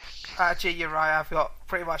 Actually, you're right. I've got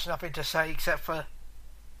pretty much nothing to say except for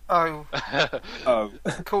Call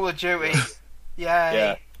of Duty. Yay.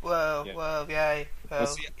 Yeah. Well, yay.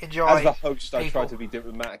 Enjoy. As the host, I try to be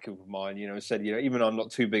diplomatic with mine. Said, even though I'm not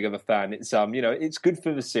too big of a fan, it's it's good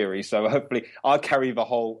for the series. So hopefully, I'll try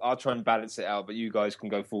and balance it out. But you guys can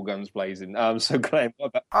go full guns blazing. So Glenn, what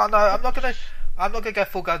about? Oh no, I'm not gonna go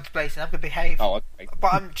full guns blazing. I'm gonna behave. Oh, okay.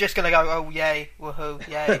 But I'm just gonna go. Oh yay, woohoo,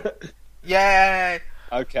 yay, yay.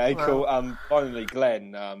 Okay, cool. Finally,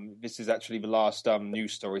 Glenn, this is actually the last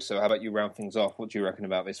news story. So how about you round things off? What do you reckon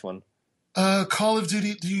about this one? Call of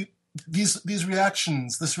Duty. These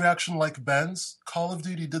reactions, this reaction like Ben's, Call of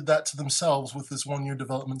Duty did that to themselves with this 1-year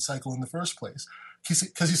development cycle in the first place.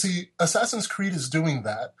 Because you see, Assassin's Creed is doing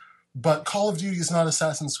that, but Call of Duty is not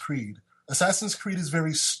Assassin's Creed. Assassin's Creed is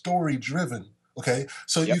very story-driven, okay?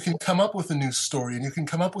 So you can come up with a new story, and you can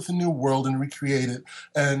come up with a new world and recreate it.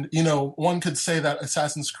 And, one could say that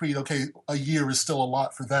Assassin's Creed, okay, a year is still a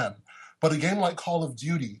lot for them. But a game like Call of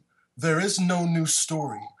Duty, there is no new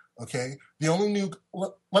story. Okay, the only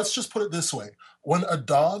let's just put it this way. When a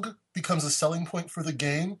dog becomes a selling point for the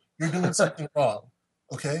game, you're doing something wrong.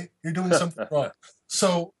 Okay, you're doing something wrong.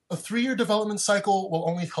 So a 3-year development cycle will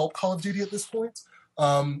only help Call of Duty at this point.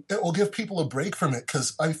 It will give people a break from it,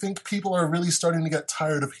 because I think people are really starting to get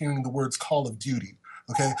tired of hearing the words Call of Duty.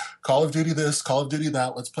 Okay, Call of Duty this, Call of Duty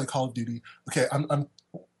that, let's play Call of Duty. Okay,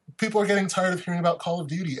 people are getting tired of hearing about Call of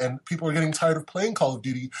Duty, and people are getting tired of playing Call of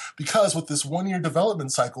Duty, because with this 1-year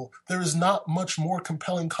development cycle, there is not much more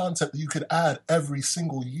compelling content that you could add every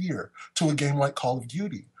single year to a game like Call of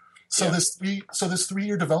Duty. So this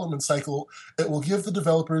 3-year development cycle, it will give the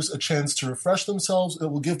developers a chance to refresh themselves. It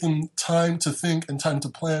will give them time to think and time to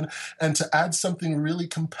plan and to add something really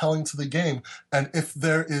compelling to the game. And if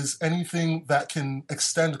there is anything that can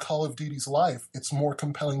extend Call of Duty's life, it's more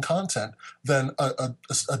compelling content than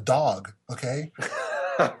a dog. Okay.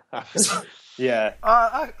 Yeah.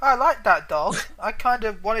 I like that dog. I kind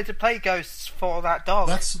of wanted to play Ghosts for that dog.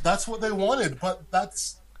 That's what they wanted, but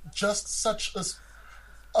that's just such a...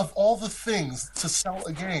 Of all the things to sell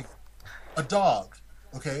a game, a dog,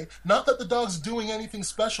 okay? Not that the dog's doing anything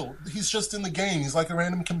special. He's just in the game. He's like a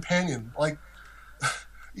random companion. Like,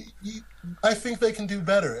 I think they can do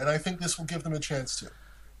better, and I think this will give them a chance to.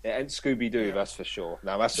 Yeah, and Scooby-Doo, that's for sure.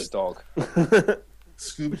 Now, that's a dog.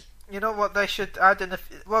 Scooby. You know what they should add in the...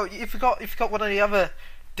 Well, if you got one of the other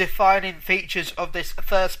defining features of this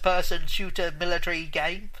first-person shooter military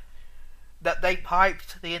game that they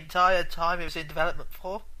piped the entire time it was in development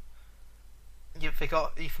for. You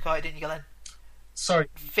forgot it, didn't you, Glenn? Sorry.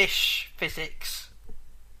 Fish physics.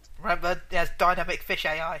 Remember, it has dynamic fish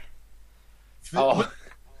AI. Oh.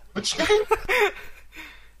 Which game?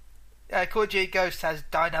 Yeah, Call of Duty Ghost has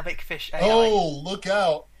dynamic fish AI. Oh, look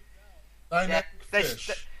out. Dynamic fish.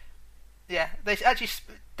 They actually...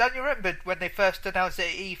 Don't you remember when they first announced it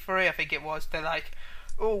at E3, I think it was, they're like,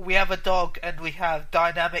 oh, we have a dog and we have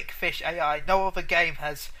dynamic fish AI. No other game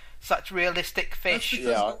has such realistic fish.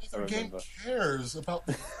 That's because no other game cares about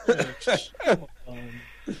the fish.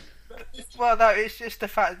 Well, no, it's just the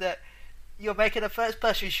fact that you're making a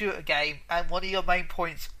first-person shooter game and one of your main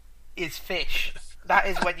points is fish. That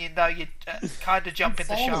is when you know you kind of jump in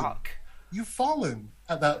the shark. You've fallen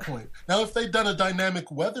at that point. Now, if they'd done a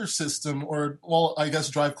dynamic weather system, or, well, I guess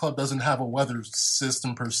Drive Club doesn't have a weather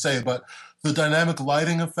system per se, but the dynamic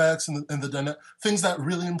lighting effects and the things that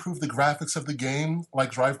really improve the graphics of the game, like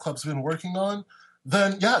Drive Club's been working on,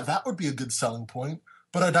 then, yeah, that would be a good selling point.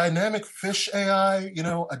 But a dynamic fish AI,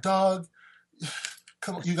 a dog,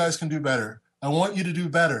 come on, you guys can do better. I want you to do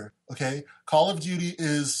better, okay? Call of Duty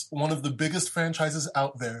is one of the biggest franchises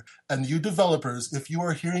out there, and you developers, if you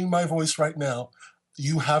are hearing my voice right now,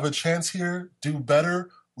 you have a chance here. Do better.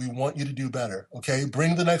 We want you to do better, okay?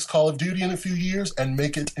 Bring the next Call of Duty in a few years and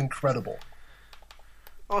make it incredible.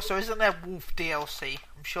 Also, isn't there Wolf DLC?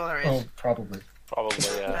 I'm sure there is. Oh, probably. Probably,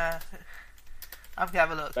 yeah. I'm going to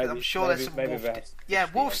have a look. I'm sure there's some Wolf... Yeah,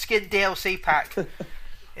 Wolf Skin DLC pack.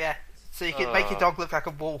 Yeah, so you can make your dog look like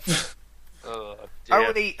a wolf.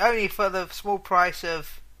 Only for the small price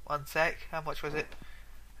of... One sec, how much was it?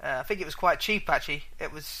 I think it was quite cheap, actually.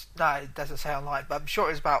 It was... No, it doesn't say online, but I'm sure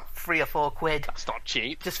it was about £3 or £4. That's not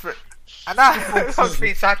cheap. Just for... I know, I was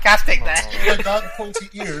being sarcastic there. Oh my God, pointy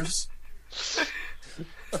ears.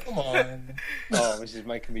 Come on. Oh, this is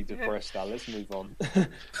making me depressed now. Let's move on.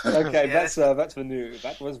 Okay, that's the news.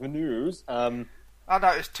 That was the news. Oh no,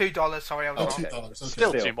 it was $2. Sorry, I was wrong. $2. Okay.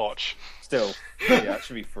 Still too much. Still, yeah, it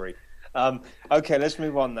should be free. Okay, let's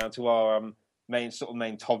move on now to our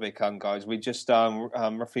main topic, guys. We just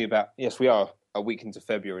roughly we are a week into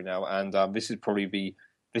February now, and this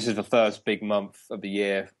is the first big month of the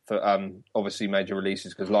year for obviously major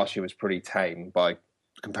releases, because last year was pretty tame by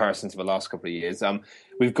comparison to the last couple of years.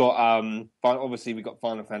 We've got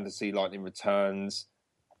Final Fantasy Lightning Returns.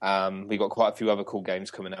 We've got quite a few other cool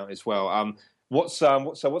games coming out as well. What's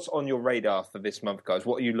on your radar for this month, guys?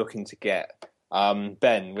 What are you looking to get?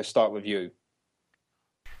 Ben, we'll start with you.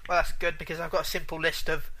 Well, that's good, because I've got a simple list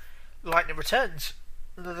of Lightning Returns.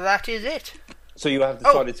 That is it. So you have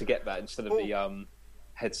decided to get that instead of the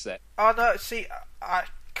headset? Oh no, see, I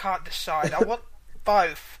can't decide. I want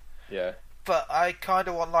both. Yeah. But I kind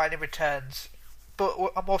of want Lightning Returns. But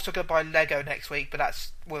I'm also going to buy Lego next week, but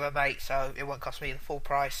that's with a mate, so it won't cost me the full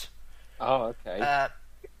price. Oh, okay.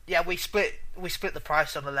 Yeah, we split the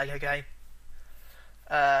price on the Lego game.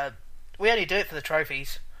 We only do it for the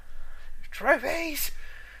trophies. Trophies!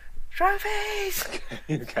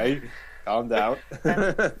 Okay, calm down.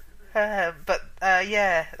 But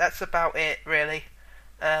yeah, that's about it, really.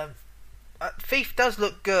 Thief does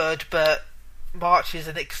look good, but March is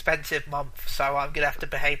an expensive month, so I'm going to have to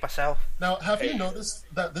behave myself. Now, have you noticed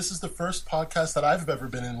that this is the first podcast that I've ever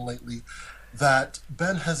been in lately that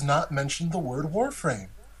Ben has not mentioned the word Warframe?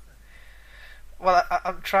 Well,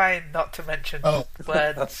 I'm trying not to mention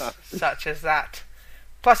words such as that.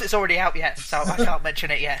 Plus, it's already out yet, so I can't mention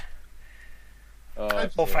it yet.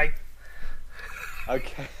 Warframe.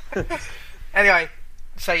 Okay. Anyway,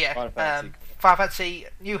 so yeah, Final Fantasy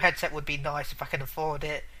new headset would be nice if I can afford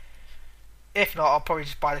it. If not, I'll probably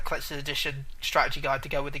just buy the collector's edition strategy guide to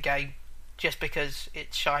go with the game, just because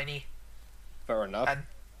it's shiny. Fair enough.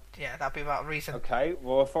 Yeah, that'd be about a reason. Okay,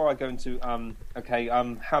 well, before I go into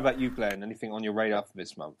how about you, Glenn? Anything on your radar for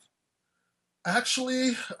this month?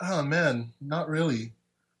 Actually, oh man, not really.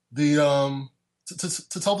 The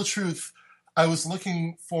to tell the truth, I was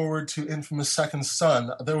looking forward to Infamous Second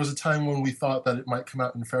Son. There was a time when we thought that it might come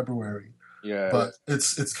out in February. Yeah, but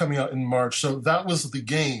it's coming out in March. So that was the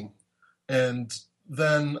game, and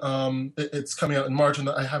then it's coming out in March, and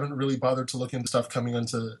I haven't really bothered to look into stuff coming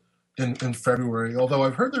into in February. Although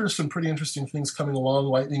I've heard there are some pretty interesting things coming along.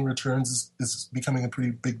 Lightning Returns is becoming a pretty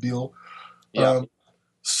big deal. Yeah.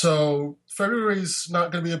 So February's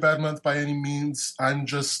not going to be a bad month by any means. I'm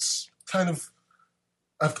just I've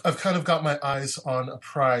kind of got my eyes on a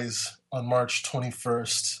prize on March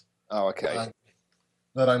 21st. Oh, okay.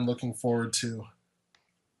 That I'm looking forward to.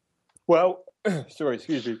 Well, sorry,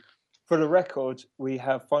 excuse me. For the record, we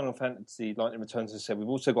have Final Fantasy Lightning Returns, as I said. We've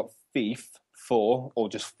also got Thief 4, or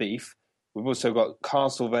just Thief. We've also got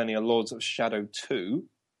Castlevania Lords of Shadow 2.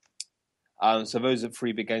 So those are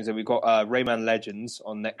 3 big games. Then we've got Rayman Legends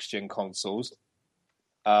on next-gen consoles.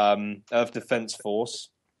 Earth Defense Force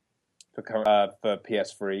for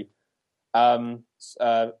PS3.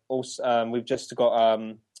 Also, we've just got...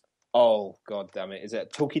 oh, god damn it. Is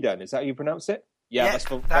it Tokiden? Is that how you pronounce it? Yeah,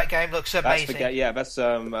 that game looks amazing. That's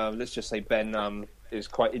let's just say Ben is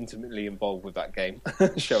quite intimately involved with that game,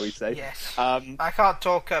 shall we say. Yes. I can't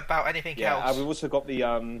talk about anything else. We've also got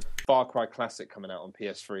the Far Cry Classic coming out on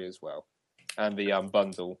PS3 as well, and the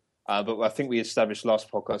bundle. But I think we established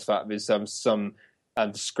last podcast that there's some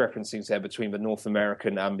discrepancies there between the North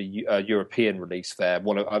American and the European release there.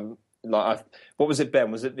 What was it,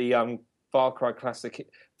 Ben? Was it the Far Cry Classic,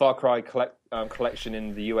 collection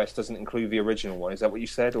in the US doesn't include the original one? Is that what you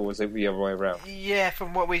said, or was it the other way around? Yeah,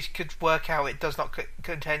 from what we could work out, it does not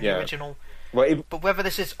contain the original. Well, but whether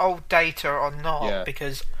this is old data or not,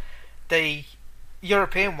 because the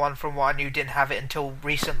European one, from what I knew, didn't have it until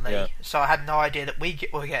recently, so I had no idea that we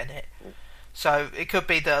were getting it. So it could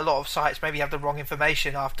be that a lot of sites maybe have the wrong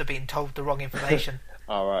information after being told the wrong information.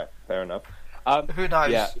 All right, fair enough. Who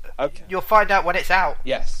knows? Yeah, okay. You'll find out when it's out.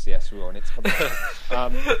 Yes, we will, and it's coming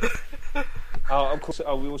out. Of course,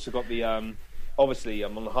 we also got the obviously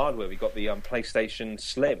on the hardware we got the PlayStation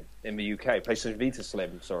Slim in the UK, PlayStation Vita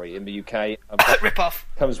Slim, sorry, in the UK. Rip off.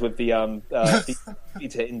 Comes with the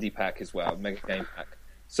Vita Indie Pack as well, Mega Game Pack.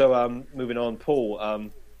 So moving on,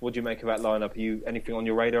 Paul, what do you make of that lineup? Are you anything on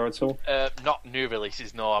your radar at all? Not new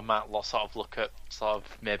releases, no. I might sort of look at sort of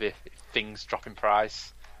maybe things dropping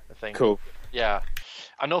price, I think. Cool. Yeah,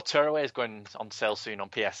 I know Tearaway is going on sale soon on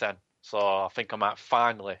PSN, so I think I might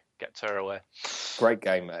finally get Tearaway. Great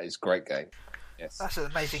game, that is. Great game. Yes, that's an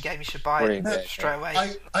amazing game. You should buy it straight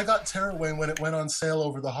away. I got Tearaway when it went on sale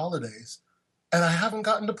over the holidays, and I haven't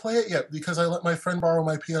gotten to play it yet because I let my friend borrow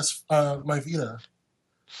my my Vita.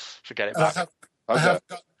 Should get it back. I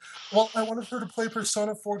wanted her to play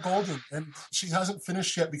Persona 4 Golden, and she hasn't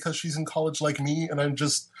finished yet because she's in college like me, and I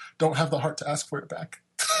just don't have the heart to ask for it back.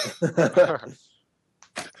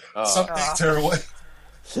 Someday, Tearaway.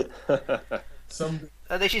 Someday.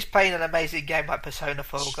 At least she's playing an amazing game like Persona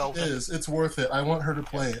 4 Golden. It is. It's worth it. I want her to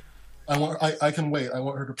play it. I can wait. I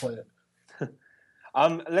want her to play it.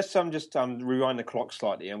 Let's just rewind the clock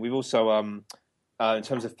slightly, and we've also in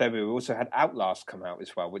terms of February, we also had Outlast come out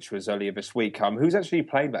as well, which was earlier this week. Who's actually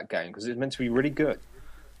played that game? Because it's meant to be really good.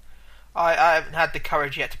 I haven't had the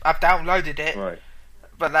courage yet. I've downloaded it, right,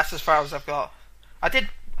 but that's as far as I've got. I did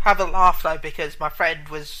have a laugh though because my friend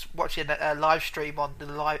was watching a live stream on the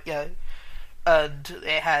live, and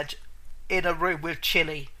it had in a room with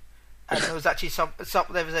Chili, and there was actually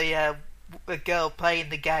there was a girl playing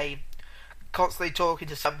the game, constantly talking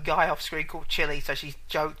to some guy off screen called Chili. So she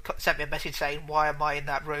sent me a message saying, "Why am I in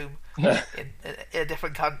that room in a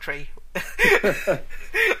different country?"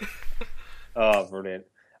 Oh, brilliant!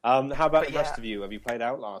 How about the rest of you? Have you played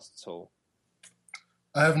Outlast at all?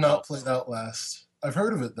 I have not played Outlast. I've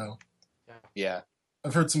heard of it though. Yeah,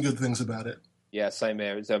 I've heard some good things about it. Yeah, same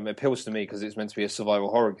here. It appeals to me because it's meant to be a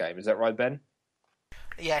survival horror game. Is that right, Ben?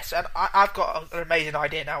 Yes, and I've got an amazing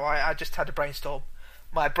idea now. I just had a brainstorm.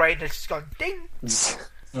 My brain has just gone ding.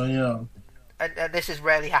 Oh yeah. And this is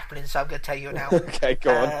rarely happening, so I'm going to tell you now. Okay,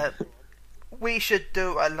 go on. We should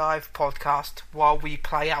do a live podcast while we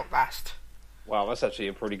play Outlast. Wow, that's actually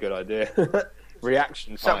a pretty good idea.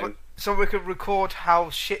 Reaction time. So we could record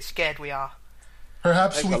how shit scared we are.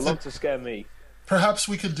 Perhaps a lot to scare me. Perhaps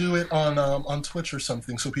we could do it on Twitch or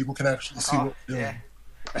something, so people can actually see what we're doing. Yeah.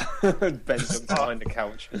 Ben's behind the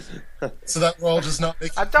couch. So that we're all just not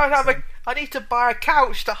making. I need to buy a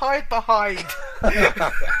couch to hide behind.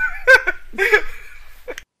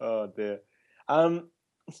 Oh dear.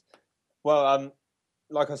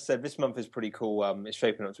 like I said, this month is pretty cool. It's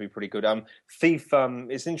shaping up to be pretty good. Thief,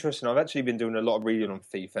 it's interesting. I've actually been doing a lot of reading on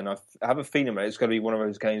Thief, and I have a feeling that it's going to be one of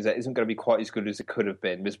those games that isn't going to be quite as good as it could have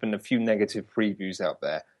been. There's been a few negative previews out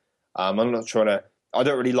there. I'm not trying to. I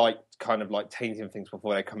don't really like kind of like tainting things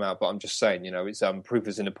before they come out, but I'm just saying, it's proof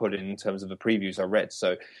is in the pudding in terms of the previews I read.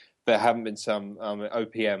 So there haven't been some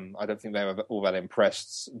OPM. I don't think they were all that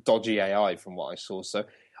impressed. Dodgy AI from what I saw. So.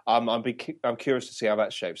 I'm curious to see how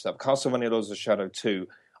that shapes up. Castlevania Lords of Shadow 2,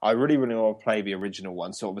 I really want to play the original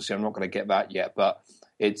one, so obviously I'm not going to get that yet, but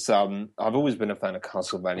it's I've always been a fan of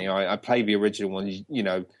Castlevania. I played the original one,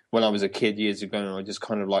 when I was a kid years ago, and I just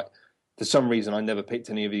kind of like, for some reason, I never picked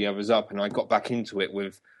any of the others up, and I got back into it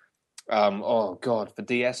with, the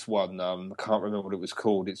DS one, I can't remember what it was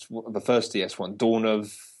called. It's the first DS one, Dawn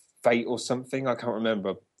of Fate or something, I can't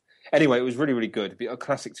remember. Anyway, it was really, really good, a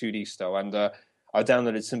classic 2D style, and I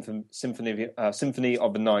downloaded Symphony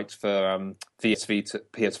of the Night for PS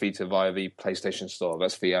Vita via the PlayStation Store.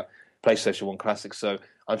 That's the PlayStation 1 Classic. So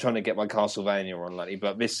I'm trying to get my Castlevania on lately.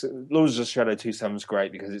 But this Lords of Shadow 2 sounds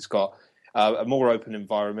great because it's got a more open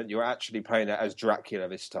environment. You're actually playing it as Dracula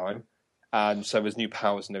this time. And so there's new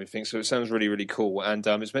powers and everything. So it sounds really, really cool. And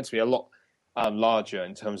it's meant to be a lot larger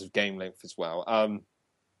in terms of game length as well.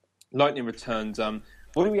 Lightning Returns...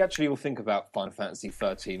 what do we actually all think about Final Fantasy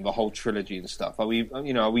 13, the whole trilogy and stuff? Are we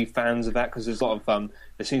fans of that? Because there's a lot of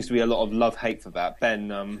there seems to be a lot of love-hate for that.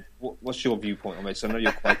 Ben, what's your viewpoint on this? I know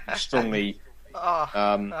you're quite strongly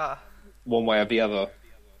one way or the other.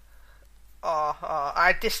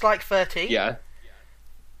 I dislike 13. Yeah.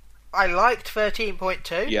 I liked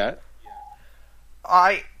 13.2. Yeah.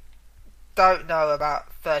 I don't know about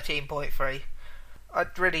 13.3. I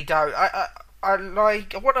really don't. I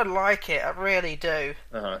want to like it, I really do.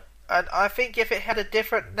 Uh-huh. And I think if it had a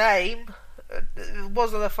different name, it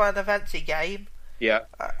wasn't a Final Fantasy game, yeah,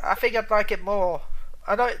 I think I'd like it more.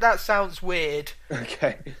 I know that sounds weird.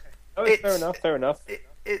 Okay. Oh, fair enough.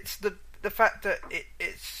 It's the fact that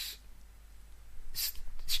it's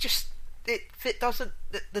just it doesn't.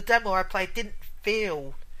 The demo I played didn't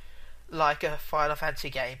feel like a Final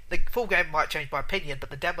Fantasy game. The full game might change my opinion,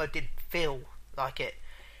 but the demo didn't feel like it.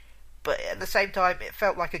 But at the same time, it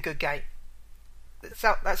felt like a good game.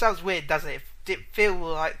 That sounds weird, doesn't it? It didn't feel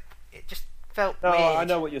like... It just felt weird. No, I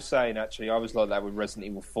know what you're saying, actually. I was like that with Resident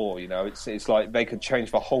Evil 4, It's like they could change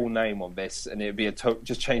the whole name on this, and it'd be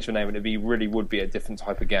just change the name, and it really would be a different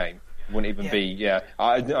type of game. It wouldn't even be... Yeah,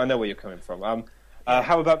 I know where you're coming from.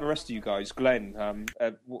 How about the rest of you guys? Glenn,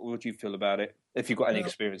 what do you feel about it, if you've got any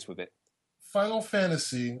experience with it? Final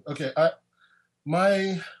Fantasy... Okay,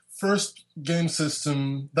 my first game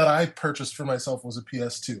system that I purchased for myself was a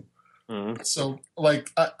PS2. Mm-hmm. So, I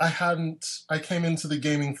came into the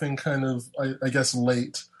gaming thing kind of, I guess,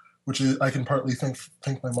 late, which I can partly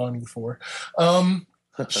thank my mommy for.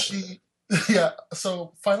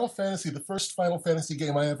 So Final Fantasy, the first Final Fantasy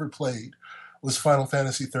game I ever played was Final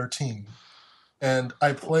Fantasy 13. And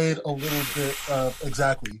I played a little bit,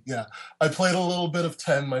 I played a little bit of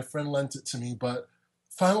 10. My friend lent it to me, but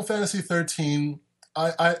Final Fantasy 13,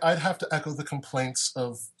 I'd have to echo the complaints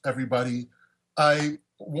of everybody. I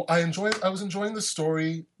was enjoying the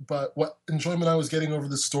story, but what enjoyment I was getting over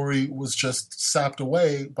the story was just sapped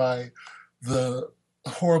away by the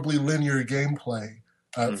horribly linear gameplay.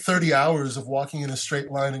 30 hours of walking in a straight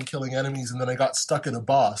line and killing enemies, and then I got stuck at a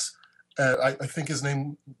boss. I think his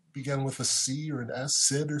name began with a C or an S,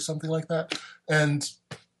 Sid or something like that. And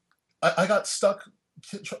I got stuck.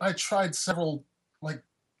 I tried several,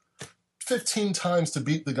 15 times to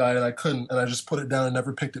beat the guy, and I couldn't, and I just put it down and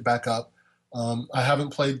never picked it back up. I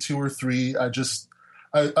haven't played 2 or 3. I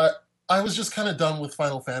was just kind of done with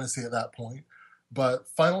Final Fantasy at that point. But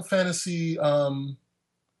Final Fantasy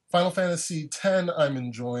X I'm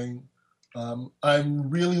enjoying. I'm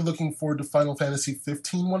really looking forward to Final Fantasy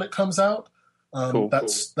 15 when it comes out.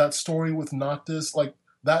 That story with Noctis,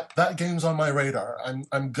 that game's on my radar.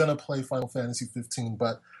 I'm gonna play Final Fantasy 15,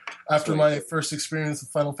 but after my first experience with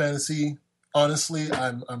Final Fantasy, honestly,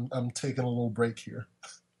 I'm taking a little break here.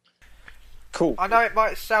 Cool. I know it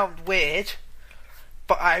might sound weird,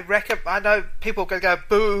 but I know people are going to go,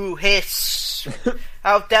 boo, hiss.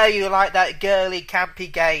 How dare you like that girly,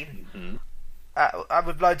 campy game? Mm-hmm.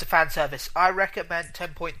 With loads of fan service. I recommend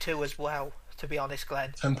 10.2 as well, to be honest,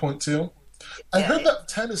 Glenn. 10.2? I heard that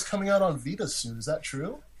 10 is coming out on Vita soon. Is that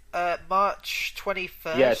true? March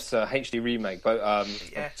 21st. Yes, HD remake, but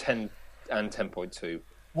 10 and 10.2.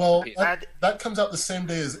 Well, that comes out the same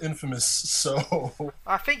day as Infamous, so...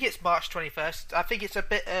 I think it's March 21st. I think it's a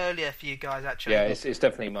bit earlier for you guys, actually. Yeah, it's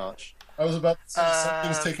definitely March. I was about to say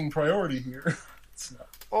something's taking priority here.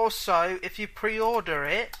 Also, if you pre-order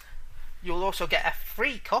it, you'll also get a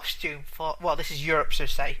free costume for. Well, this is Europe, so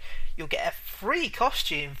say you'll get a free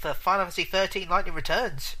costume for Final Fantasy 13 Lightning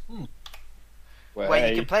Returns, where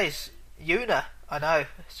you can play as Yuna. I know,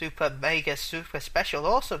 super mega super special,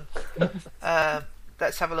 awesome.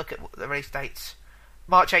 Let's have a look at the release dates.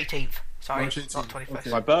 March 18th. Sorry, March 18th. not 21st. Okay.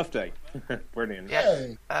 My birthday. Brilliant. Yeah.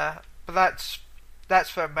 Hey. But that's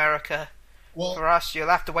for America. Well, For us, you'll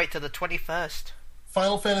have to wait till the 21st.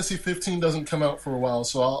 Final Fantasy 15 doesn't come out for a while,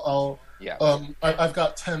 so I'll I've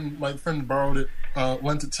got 10. My friend borrowed it,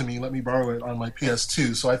 lent it to me, let me borrow it on my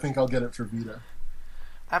PS2, so I think I'll get it for Vita.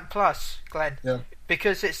 And plus, Glenn, Yeah.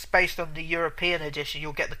 because it's based on the European edition,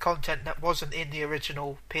 you'll get the content that wasn't in the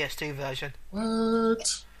original PS2 version.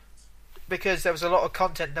 What? Because there was a lot of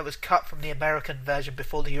content that was cut from the American version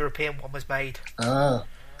before the European one was made. Ah,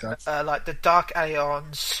 gotcha. Like the Dark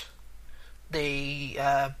Aeons, they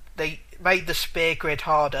made the spear grid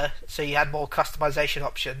harder, so you had more customization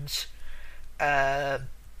options. And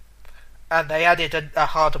they added a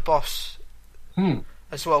harder boss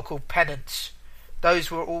as well called Penance. Those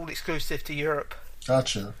were all exclusive to Europe.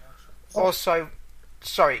 Gotcha. Also,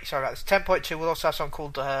 sorry about this. 10.2 will also have something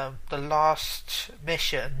called the Last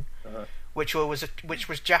Mission, which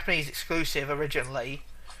was Japanese exclusive originally.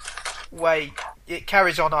 Where it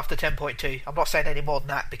carries on after 10.2. I'm not saying any more than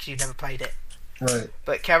that because you never played it, Right.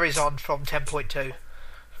 but it carries on from 10.2.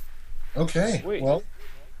 Okay. Sweet. Well,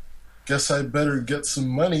 guess I better get some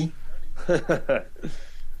money. Gotta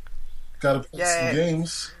play some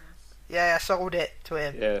games. Yeah, I sold it to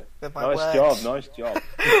him. Yeah. With my Nice job.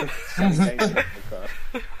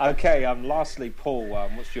 Okay. Lastly, Paul,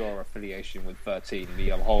 what's your affiliation with 13? The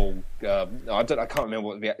whole I can't remember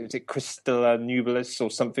what is it, Crystal Nubilis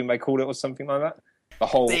or something they called it, or something like that. The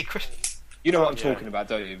whole. You know what I'm talking about,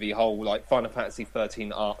 don't you? The whole like Final Fantasy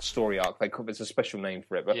 13 story arc. There's a special name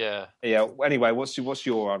for it, but Yeah. Anyway, what's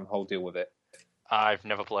your whole deal with it? I've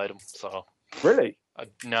never played them, so Really?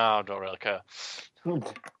 no, I don't really care.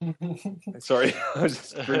 Sorry, I was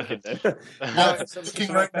just drinking then. What I'm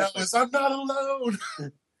thinking right now is I'm not alone.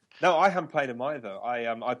 No, I haven't played them either.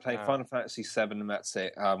 I played Final Fantasy VII and that's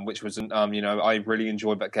it. Which was I really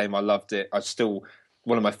enjoyed that game. I loved it. It's still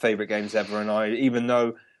one of my favorite games ever. And even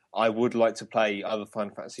though I would like to play other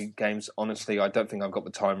Final Fantasy games, honestly, I don't think I've got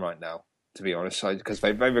the time right now, to be honest, because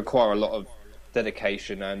they require a lot of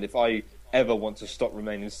dedication. And if I ever want to stop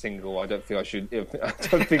remaining single, I don't think I should. I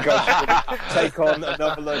don't think I should take on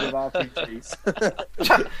another load of RPGs.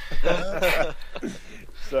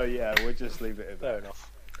 So yeah, we'll just leave it. Fair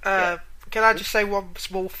enough. Can I just say one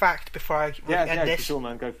small fact before I end this? Sure,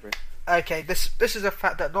 man, go for it. Okay, this is a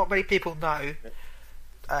fact that not many people know.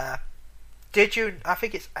 Did you? I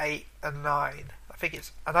think it's 8 and 9.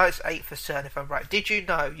 I know it's 8 for certain if I'm right. Did you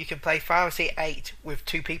know you can play Final Fantasy 8 with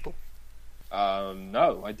 2 people?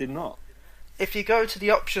 No, I did not. If you go to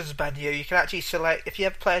the options menu, you can actually select, if you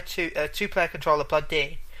have a two-player controller plugged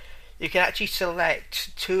in, you can actually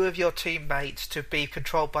select 2 of your teammates to be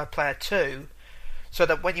controlled by player 2, so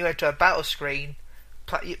that when you enter a battle screen,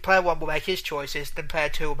 player 1 will make his choices, then player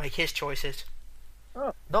 2 will make his choices.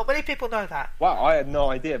 Oh. Not many people know that. Wow, I had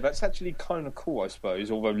no idea. That's actually kind of cool, I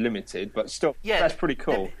suppose, although limited, but still, that's pretty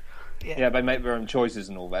cool. Yeah, they make their own choices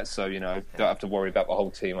and all that, so, don't have to worry about the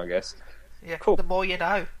whole team, I guess. Yeah, cool. The more you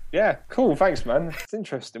know. Yeah, cool. Thanks, man. It's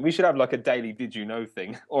interesting. We should have like a daily "Did you know"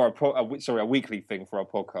 thing, or a weekly thing for our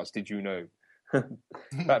podcast. Did you know?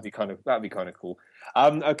 that'd be kind of cool.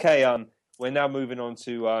 Okay. We're now moving on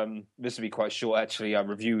to this will be quite short actually.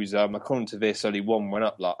 Reviews. According to this, only one went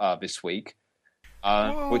up this week,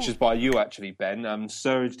 which is by you actually, Ben.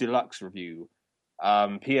 Surge Deluxe review.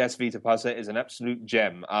 PS Vita Puzzler is an absolute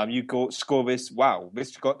gem. You score this. Wow,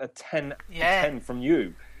 this got a 10 10 from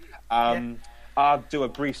you. I'll do a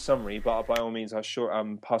brief summary, but by all means,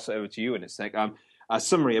 I'll pass it over to you in a sec. A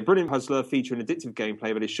summary: a brilliant puzzler featuring addictive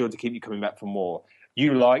gameplay that is sure to keep you coming back for more.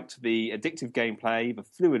 You liked the addictive gameplay, the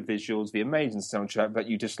fluid visuals, the amazing soundtrack, but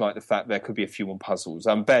you disliked the fact there could be a few more puzzles.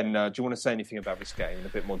 Ben, do you want to say anything about this game in a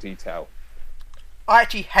bit more detail? I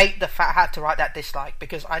actually hate the fact I had to write that dislike,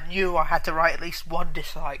 because I knew I had to write at least one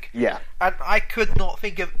dislike. Yeah. And I could not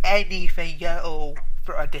think of anything at all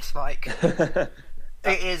for a dislike.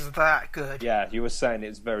 It is that good. Yeah, you were saying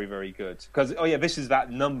it's very, very good. Because, this is that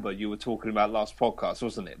number you were talking about last podcast,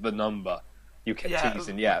 wasn't it? The number you kept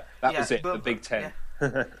teasing. Yeah, that was it, the Big 10.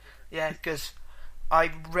 Yeah, because I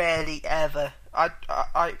rarely ever...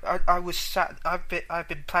 I was sat... I've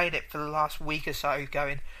been playing it for the last week or so,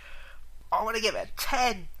 going, I want to give it a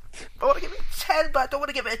 10. I want to give it a 10, but I don't want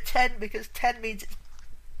to give it a 10, because 10 means it's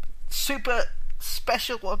super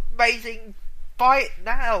special, amazing. Buy it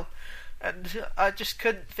now. and I just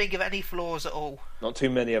couldn't think of any flaws at all. Not too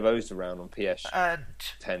many of those around on PS And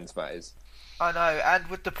 10s, that is. I know, and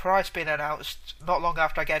with the price being announced not long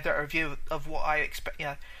after I gave that review of what I expect,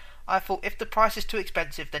 I thought if the price is too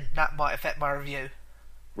expensive, then that might affect my review.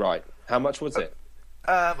 Right. How much was it?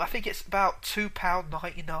 I think it's about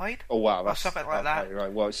 £2.99. Oh wow, or something like that.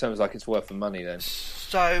 Right. Well, it sounds like it's worth the money then.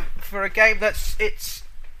 So for a game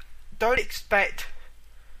don't expect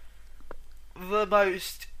the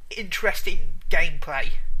most interesting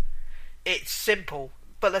gameplay. It's simple,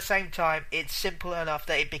 but at the same time, it's simple enough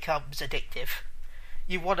that it becomes addictive.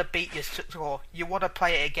 You want to beat your score. You want to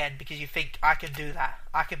play it again because you think, I can do that.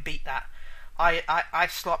 I can beat that. I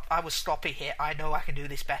was sloppy here. I know I can do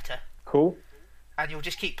this better. Cool. And you'll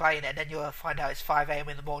just keep playing it, and then you'll find out it's 5 a.m.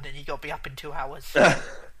 in the morning and you've got to be up in 2 hours.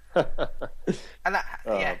 And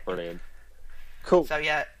that, brilliant. Cool. So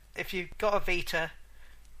yeah, if you've got a Vita,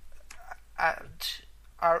 and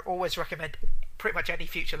I always recommend pretty much any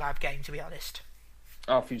Future Lab game, to be honest.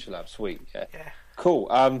 Oh, Future Lab, sweet. Yeah. Yeah. Cool.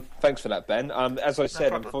 Thanks for that, Ben. As I said,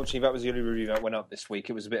 problem. unfortunately, that was the only review that went up this week.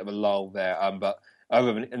 It was a bit of a lull there, but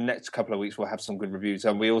over the next couple of weeks, we'll have some good reviews.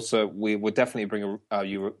 And we will definitely bring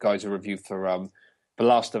you guys a review for The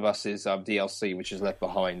Last of Us's DLC, which is Left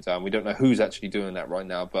Behind. We don't know who's actually doing that right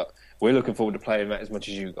now, but we're looking forward to playing that as much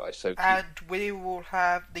as you guys. So, and we will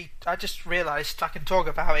have I just realised I can talk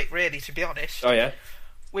about it, really, to be honest. Oh, yeah?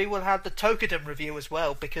 We will have the Tokeden review as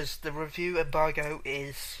well, because the review embargo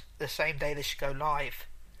is the same day this should go live.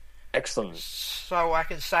 Excellent. So I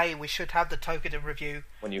can say we should have the Tokeden review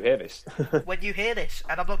when you hear this. When you hear this.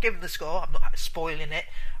 And I'm not giving the score, I'm not spoiling it,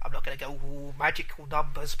 I'm not going to go magical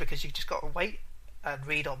numbers, because you've just got to wait and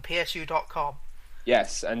read on PSU.com.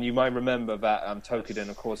 Yes, and you might remember that Tokeden,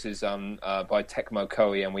 of course, is by Tecmo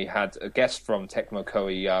Koei, and we had a guest from Tecmo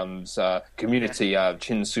Koei's community,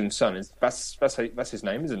 Chin Soon Sun. That's his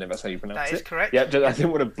name, isn't it? That's how you pronounce it? That is correct. Yeah, I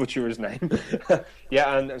didn't want to butcher his name.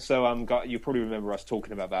 Yeah, and so you probably remember us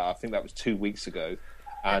talking about that. I think that was 2 weeks ago.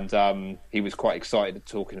 And he was quite excited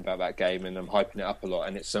talking about that game, and I'm hyping it up a lot,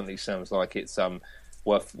 and it certainly sounds like it's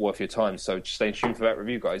worth your time. So stay tuned for that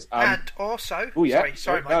review, guys. And also,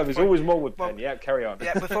 sorry, Mike. No, there's always more with Ben. Yeah, carry on.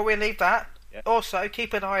 Yeah, before we leave that, also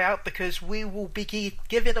keep an eye out, because we will be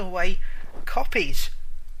giving away copies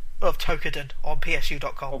of Tokeden on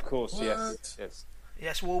PSU.com. Of course, What?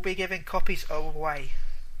 Yes, we'll be giving copies away.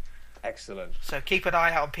 Excellent. So keep an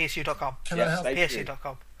eye out on PSU.com. Can I have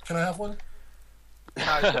PSU.com. Can I have one?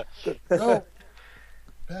 No. No.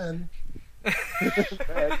 Ben.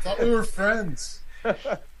 I thought we were friends.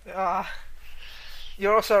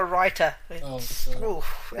 You're also a writer. Yes,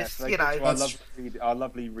 you know, our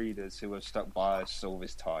lovely readers who have stuck by us all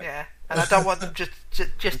this time. Yeah, and I don't want them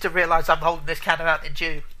just to realise I'm holding this can of Mountain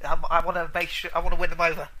Dew. I want to make sure, I want to win them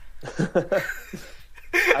over.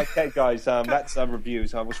 Okay, guys, that's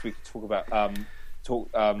reviews. I wish we could talk about a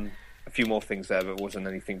few more things there, but it wasn't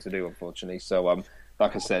anything to do, unfortunately. So,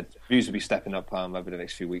 like I said, reviews will be stepping up over the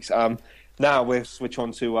next few weeks. Now we'll switch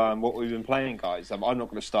on to what we've been playing, guys. I'm not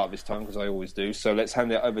going to start this time because I always do. So let's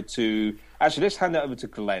hand it over to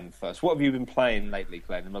Glenn first. What have you been playing lately,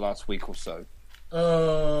 Glenn, in the last week or so?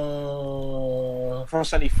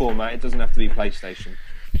 Across any format, it doesn't have to be PlayStation.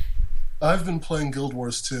 I've been playing Guild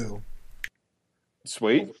Wars 2.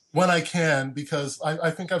 Sweet. When I can, because I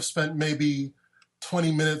think I've spent maybe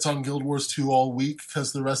 20 minutes on Guild Wars 2 all week,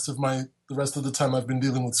 because the rest of the time I've been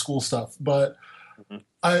dealing with school stuff. But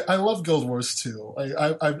I love Guild Wars 2.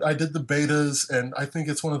 I did the betas, and I think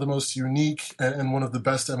it's one of the most unique and one of the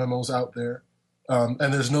best MMOs out there.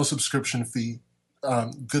 And there's no subscription fee.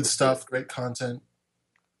 Good stuff, great content.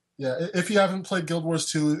 Yeah, if you haven't played Guild Wars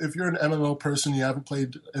 2, if you're an MMO person, you haven't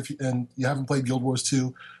played Guild Wars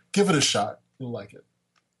 2, give it a shot. You'll like it.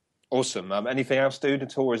 Awesome. Anything else, dude,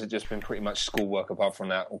 at all, or has it just been pretty much schoolwork apart from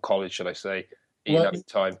that, or college, should I say? Eating up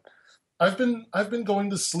time. I've been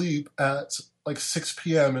going to sleep at like 6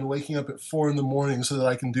 p.m. and waking up at 4 in the morning so that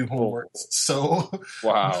I can do homework. So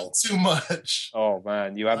wow, not too much. Oh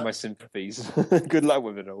man, you have my sympathies. Good luck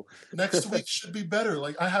with it all. Next week should be better.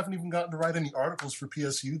 Like, I haven't even gotten to write any articles for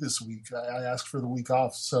PSU this week. I asked for the week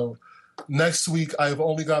off, so next week I've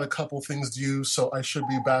only got a couple things due, so I should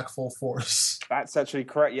be back full force. That's actually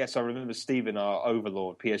correct. Yes, I remember Stephen, our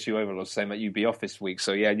overlord, PSU overlord, saying that you'd be off this week.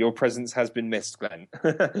 So yeah, your presence has been missed, Glenn.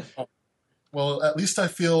 Well, at least I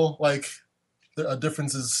feel like a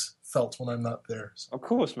difference is felt when I'm not there. So. Of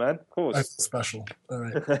course, man. Of course. I feel special. All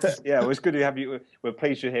right. Yeah, well, it's good to have you. We're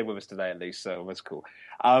pleased you're here with us today, at least, so that's cool.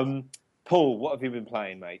 Paul, what have you been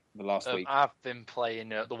playing, mate, the last week? I've been playing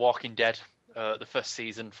The Walking Dead, the first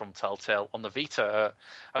season from Telltale on the Vita.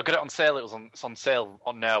 I got it on sale. It's on sale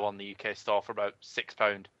now on the UK store for about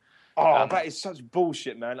 £6. Oh, that is such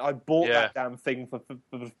bullshit, man. I bought that damn thing for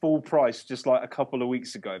the full price just like a couple of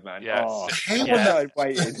weeks ago, man. Yeah. Oh, I hate I when that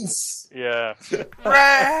waited. happens. Yeah.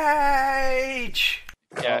 Rage!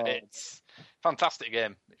 Yeah, Oh. it's a fantastic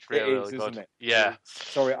game. It's really, really good. Isn't it? Yeah.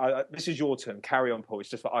 Sorry, this is your turn. Carry on, Paul. It's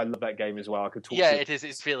just that I love that game as well. I could talk Yeah, to you. it is.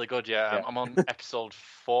 It's really good. Yeah, Yeah. I'm on episode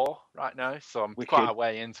 4 right now, so I'm Wicked. quite a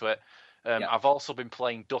way into it. Yeah. I've also been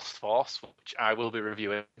playing Dust Force, which I will be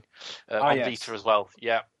reviewing on yes. Vita as well.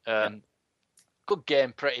 Yeah. Good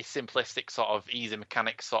game, pretty simplistic, sort of easy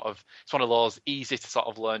mechanics. Sort of, it's one of those easy to sort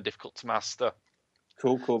of learn, difficult to master.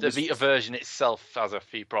 Cool. The Vita version itself has a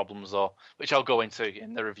few problems, though, which I'll go into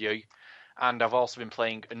in the review. And I've also been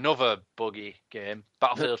playing another buggy game,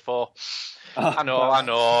 Battlefield 4. I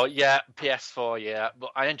know. Yeah, PS4, yeah.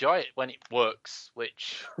 But I enjoy it when it works,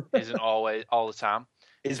 which isn't always all the time.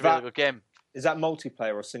 It's a really good game. Is that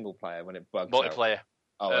multiplayer or single player when it bugs out? Multiplayer.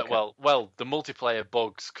 Oh, okay. Well, the multiplayer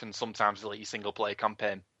bugs can sometimes delete your single player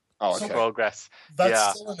campaign okay. progress.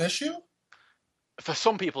 That's still an issue? For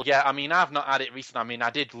some people, yeah. I mean, I've not had it recently. I mean,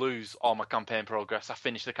 I did lose all my campaign progress. I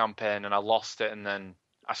finished the campaign and I lost it, and then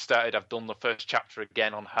I've done the first chapter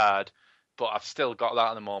again on hard, but I've still got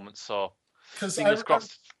that at the moment, so fingers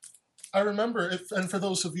crossed. I remember, and for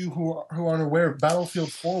those of you who aren't aware,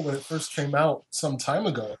 Battlefield 4, when it first came out some time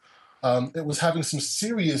ago, it was having some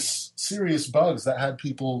serious bugs that had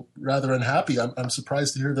people rather unhappy. I'm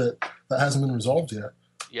surprised to hear that hasn't been resolved yet.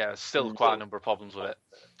 Yeah, still quite a number of problems with it.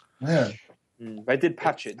 Man. They did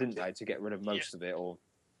patch it, didn't they, to get rid of most of it? Or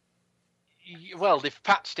well, they've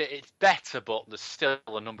patched it. It's better, but there's still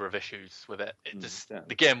a number of issues with it.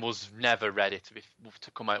 The game was never ready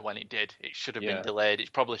to come out when it did. It should have been delayed.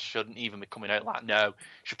 It probably shouldn't even be coming out like now. It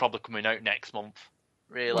should probably be coming out next month.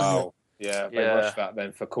 Really? Wow. Yeah, they rushed that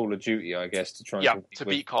then for Call of Duty, I guess, to try and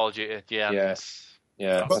beat Call of Duty. Yeah.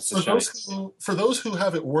 Yeah. But for those who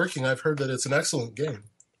have it working, I've heard that it's an excellent game.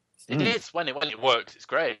 It is when it works. It's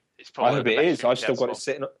great. It's probably I hope it is. I still got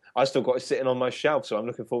it sitting on my shelf, so I'm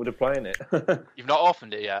looking forward to playing it. You've not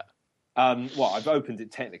opened it yet? Well, I've opened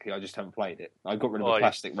it technically. I just haven't played it. I got rid of the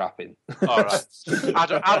plastic wrapping. All right. I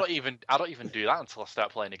don't even do that until I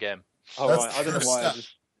start playing a game. Oh, right. I don't know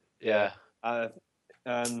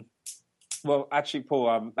why. Well, actually,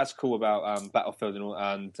 Paul, that's cool about Battlefield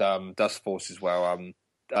and Dust Force as well.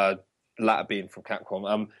 Latter being from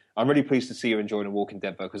Capcom. I'm really pleased to see you enjoying A Walking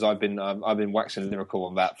Dead, because I've been waxing lyrical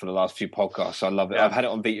on that for the last few podcasts. I love it. Yeah. I've had it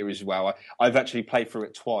on Vita as well. I've actually played through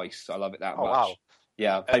it twice. I love it that much. Wow.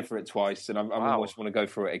 Yeah, I played through it twice, and I always want to go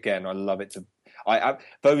through it again. I love it.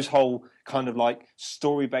 Those whole kind of like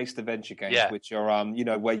story-based adventure games, which are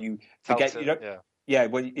where you forget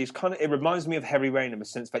where it's kind of, it reminds me of Heavy Rain in the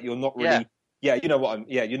sense that you're not really you're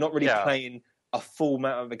not really playing a full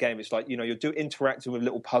amount of the game. It's like, you're interacting with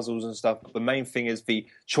little puzzles and stuff, but the main thing is the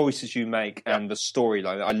choices you make and the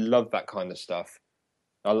storyline. I love that kind of stuff.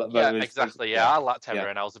 Exactly. I liked Heavy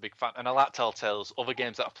Rain. I was a big fan, and I like Telltale's other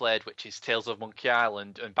games that I've played, which is Tales of Monkey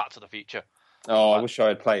Island and Back to the Future. Oh, I wish I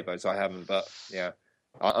had played those. I haven't, but yeah.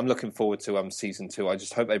 I'm looking forward to season 2. I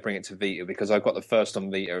just hope they bring it to Vita, because I've got the first on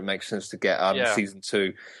Vita. It makes sense to get season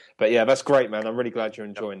 2. But yeah, that's great, man. I'm really glad you're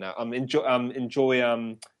enjoying that.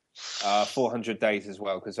 Enjoy 400 Days as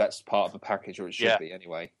well, because that's part of the package, or it should be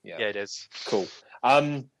anyway. Yeah, it is. Cool.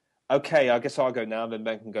 Okay, I guess I'll go now, then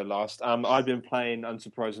Ben can go last. I've been playing,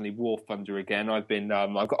 unsurprisingly, War Thunder again. I've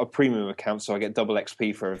got a premium account, so I get double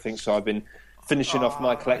XP for everything. So I've been finishing off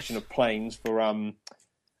my collection of planes for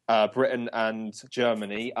Britain and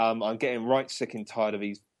Germany. I'm getting right sick and tired of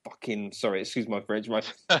these fucking, sorry, excuse my French,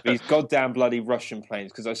 these goddamn bloody Russian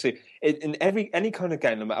planes, because I see it in any kind of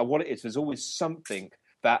game, no matter what it is, there's always something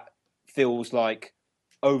that feels like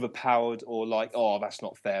overpowered or like, oh, that's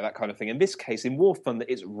not fair, that kind of thing. In this case, in War Thunder,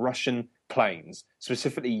 it's Russian planes,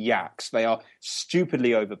 specifically Yaks. They are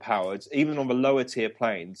stupidly overpowered. Even on the lower tier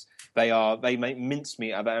planes, they make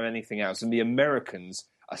mincemeat out of anything else. And the Americans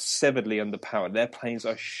are severely underpowered. Their planes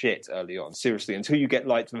are shit early on, seriously, until you get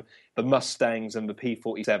like the Mustangs and the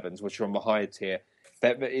P-47s, which are on the higher tier.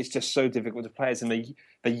 It's just so difficult to play as. And the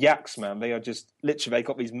Yaks, man, they are just literally, they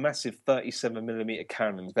got these massive 37mm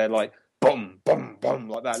cannons. They're like boom, boom, boom,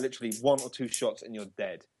 like that. Literally 1 or 2 shots and you're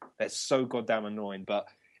dead. They're so goddamn annoying. But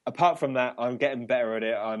apart from that, I'm getting better at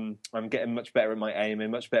it. I'm getting much better at my aiming,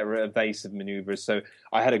 much better at evasive maneuvers. So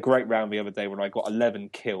I had a great round the other day when I got 11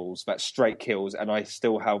 kills, that's straight kills, and I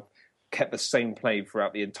still have kept the same plane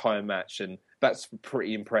throughout the entire match. And that's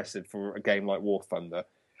pretty impressive for a game like War Thunder.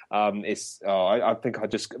 I think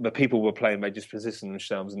the people were playing, they just positioned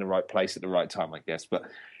themselves in the right place at the right time, I guess. But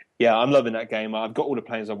yeah, I'm loving that game. I've got all the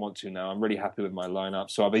planes I want to now. I'm really happy with my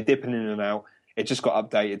lineup. So I'll be dipping in and out. It just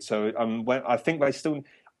got updated. So I think they still,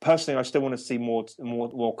 personally, I still want to see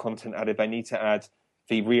more content added. They need to add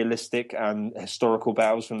the realistic and historical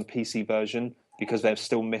battles from the PC version because they're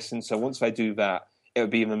still missing. So once they do that, it would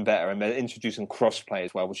be even better. And they're introducing crossplay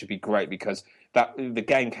as well, which would be great because the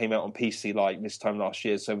game came out on PC like this time last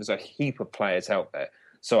year, so there's a heap of players out there.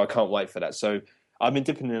 So I can't wait for that. So I've been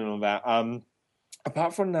dipping in on that.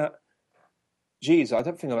 Apart from that, geez, I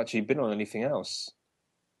don't think I've actually been on anything else.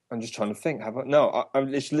 I'm just trying to think.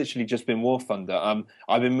 It's literally just been War Thunder.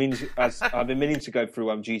 I've been meaning to go through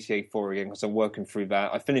GTA 4 again because I'm working through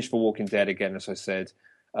that. I finished The Walking Dead again, as I said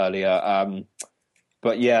earlier.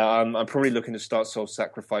 But yeah, I'm probably looking to start Soul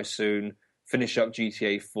Sacrifice soon, finish up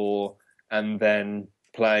GTA 4, and then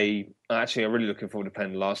play. Actually, I'm really looking forward to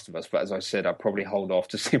playing The Last of Us. But as I said, I'll probably hold off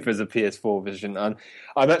to see if there's a PS4 version. And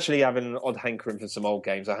I'm actually having an odd hankering for some old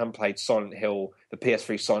games. I haven't played Silent Hill, the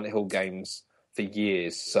PS3 Silent Hill games, for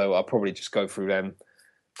years, so I'll probably just go through them,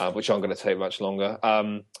 which aren't going to take much longer.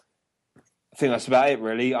 I think that's about it,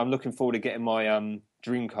 really. I'm looking forward to getting my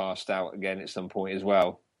Dreamcast out again at some point as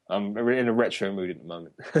well. I'm in a retro mood at the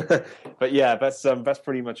moment. But yeah, that's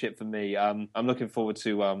pretty much it for me. I'm looking forward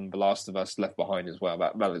to The Last of Us Left Behind as well.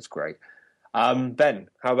 That looks great. Ben,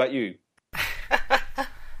 how about you?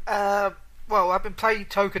 Well, I've been playing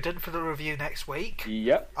Tokoden for the review next week.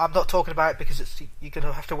 Yep. I'm not talking about it because you're going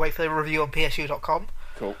to have to wait for the review on PSU.com.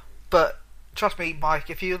 Cool. But trust me, Mike,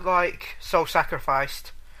 if you like Soul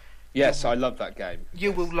Sacrificed... Yes, I love that game.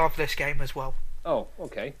 You will love this game as well. Oh,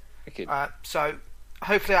 okay. So,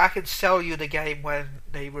 hopefully I can sell you the game when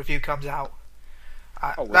the review comes out.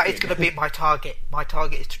 That is going to be my target. My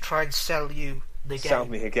target is to try and sell you the game. Sell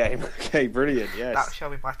me a game. Okay, brilliant, yes. That shall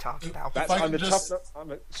be my target now.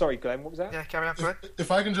 Sorry, Glenn, what was that? Yeah, carry on, Glenn. If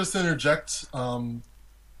I can just interject,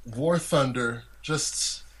 War Thunder,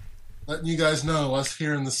 just letting you guys know, us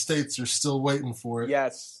here in the States are still waiting for it.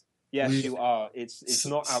 Yes, you are. It's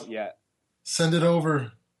not out yet. Send it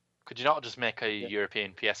over. Could you not just make a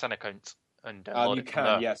European PSN account and download you it from can,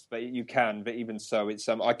 there? yes, but you can. But even so, it's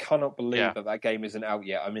I cannot believe that game isn't out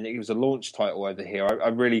yet. I mean, it was a launch title over here.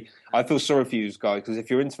 I feel sorry for you guys because if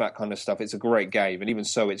you're into that kind of stuff, it's a great game. And even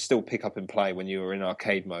so, it's still pick up and play when you were in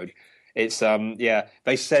arcade mode. It's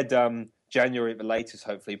they said January at the latest,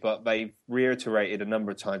 hopefully, but they've reiterated a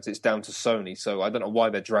number of times it's down to Sony. So I don't know why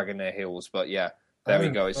they're dragging their heels, but yeah, there we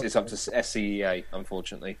go. It's up to SCEA,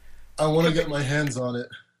 unfortunately. I want to get my hands on it.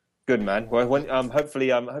 Good man. Well, hopefully,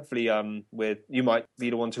 you might be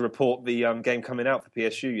the one to report the game coming out for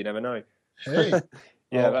PSU. You never know. Hey,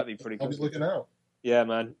 that'd be pretty cool. I'll be looking out. Yeah,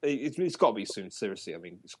 man. It's got to be soon. Seriously, I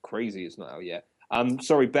mean, it's crazy. It's not out yet.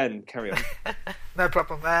 Sorry, Ben. Carry on. No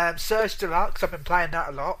problem. Surge Deluxe. I've been playing that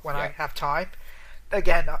a lot when I have time.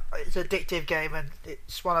 Again, it's an addictive game, and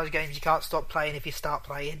it's one of those games you can't stop playing if you start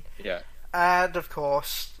playing. Yeah. And of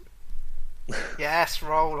course. Yes,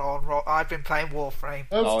 roll on. I've been playing Warframe.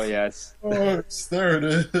 Oh, yes. There it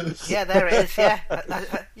is. Yeah, there it is, yeah.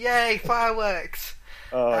 Yay, fireworks.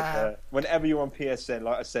 Oh, okay. Whenever you're on PSN,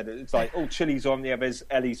 like I said, it's like, Chili's on. Yeah, there's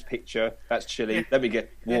Ellie's picture. That's Chili. Yeah. Let me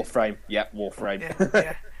get Warframe. Yeah, Warframe.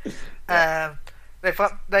 Yeah.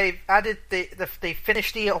 They've added they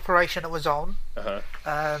finished the operation that was on.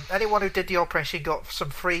 Anyone who did the operation got some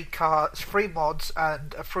free mods,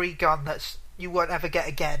 and a free gun that's you won't ever get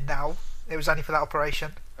again now. It was only for that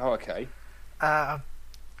operation. Oh, okay. And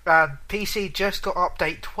PC just got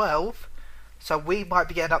update 12, so we might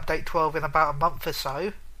be getting update 12 in about a month or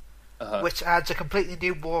so, which adds a completely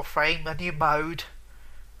new Warframe, a new mode,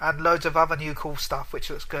 and loads of other new cool stuff, which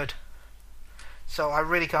looks good. So I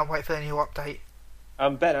really can't wait for the new update.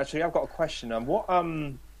 Ben, actually, I've got a question. What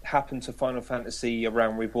happened to Final Fantasy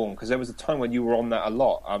Realm Reborn? Because there was a time when you were on that a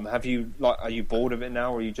lot. Are you bored of it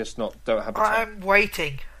now, or you just don't have the time? I'm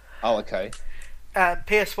waiting. Oh, okay.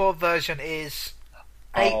 PS4 version is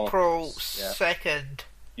April 2nd.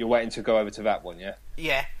 You're waiting to go over to that one, yeah?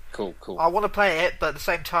 Yeah. Cool. I want to play it, but at the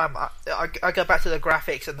same time, I go back to the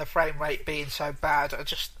graphics and the frame rate being so bad.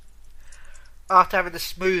 After having the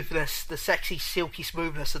smoothness, the sexy, silky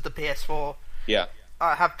smoothness of the PS4, yeah,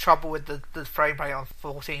 I have trouble with the frame rate on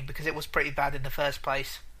 14 because it was pretty bad in the first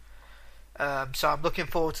place. So I'm looking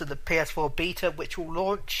forward to the PS4 beta, which will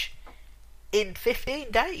launch in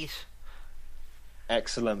 15 days.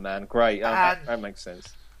 Excellent, man. Great. That makes sense.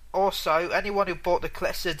 Also, anyone who bought the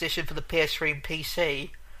Collector's Edition for the PS3 and PC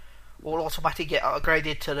will automatically get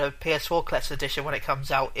upgraded to the PS4 Collector's Edition when it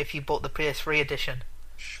comes out if you bought the PS3 edition.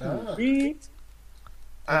 Sweet.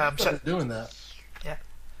 So doing that. Yeah.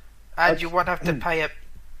 And you won't have to pay it.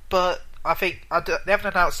 But I think they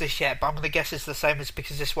haven't announced this yet, but I'm going to guess it's the same as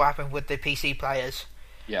because this is what happened with the PC players.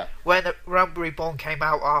 Yeah. When Realm Reborn came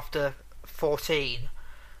out after 14,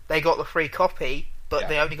 they got the free copy, but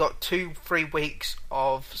they only got 2 free weeks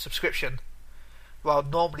of subscription, while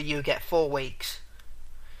normally you get 4 weeks.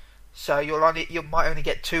 So you might only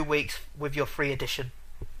get 2 weeks with your free edition.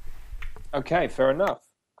 Okay, fair enough.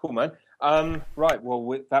 Cool, man. Right,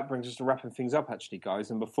 well, that brings us to wrapping things up, actually,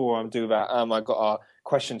 guys. And before I do that, I got a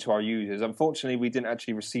question to our users. Unfortunately, we didn't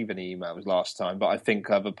actually receive any emails last time, but I think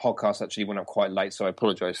the podcast actually went up quite late, so I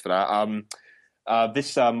apologise for that. I'm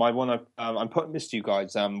putting this to you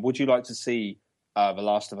guys. Would you like to see The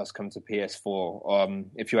Last of Us come to PS4?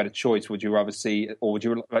 If you had a choice, would you rather see, or would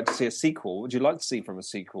you like to see a sequel? What would you like to see from a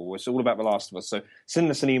sequel? It's all about The Last of Us. So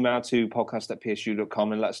send us an email to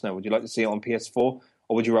podcast@psu.com and let us know. Would you like to see it on PS4?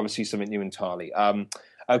 Or would you rather see something new entirely?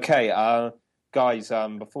 Guys,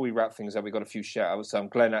 before we wrap things up, we've got a few shout-outs.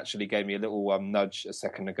 Glenn actually gave me a little nudge a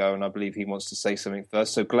second ago, and I believe he wants to say something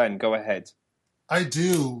first. So, Glenn, go ahead. I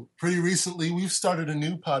do. Pretty recently, we've started a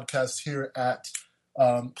new podcast here at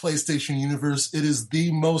PlayStation Universe. It is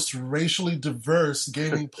the most racially diverse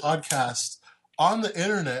gaming podcast on the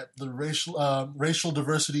internet, the Racial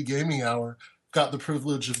Diversity Gaming Hour. Got the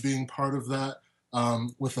privilege of being part of that.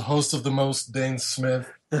 With the host of the most, Dane Smith.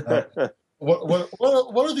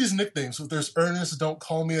 What are these nicknames? So there's Ernest, Don't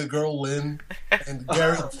Call Me a Girl, Lynn, and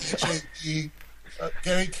Gary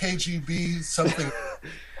KGB, something.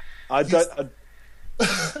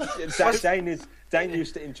 Dane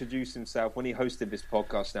used to introduce himself when he hosted this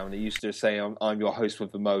podcast now, and he used to say, I'm your host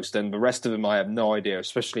with the most, and the rest of them I have no idea,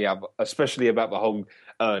 especially about the whole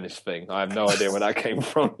Ernest thing. I have no idea where that came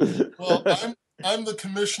from. Well, I'm the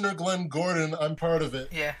Commissioner Glenn Gordon. I'm part of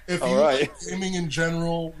it. Yeah. If you like gaming in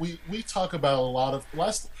general, we talk about a lot of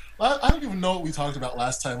I don't even know what we talked about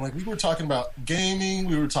last time. Like, we were talking about gaming.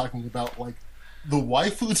 We were talking about, like, the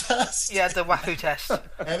waifu test. Yeah, the waifu test.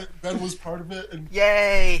 And Ben was part of it. And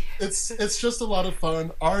yay! It's just a lot of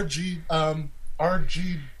fun. RDGH.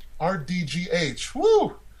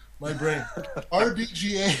 Woo! My brain.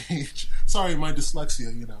 RDGH. Sorry, my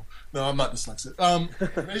dyslexia, you know. No, I'm not dyslexic.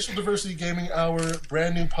 Racial Diversity Gaming Hour,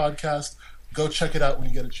 brand new podcast. Go check it out when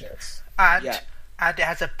you get a chance. And it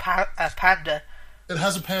has a panda. It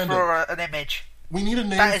has a panda. For an image. We need a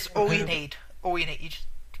name. That is all you need. All you need. You just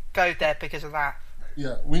go there because of that.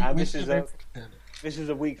 Yeah. This is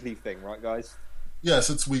a weekly thing, right, guys? Yes,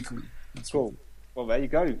 it's weekly. It's cool. Well, there you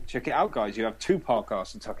go. Check it out, guys. You have 2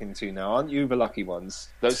 podcasts to tuck into now. Aren't you the lucky ones?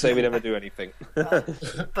 Don't say we never do anything.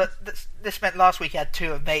 But this meant last week you had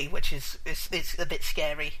 2 of me, which is it's a bit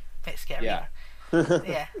scary. Yeah.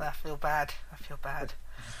 Yeah, I feel bad.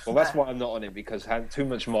 Well, that's why I'm not on it, because too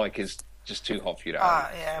much Mike is just too hot for you to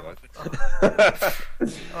have.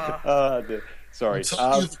 Sorry.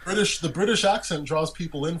 The British accent draws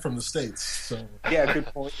people in from the States. So. Yeah, good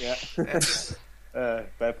point, yeah.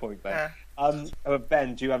 Fair point, Ben.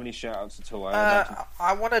 Ben, do you have any shout-outs at all?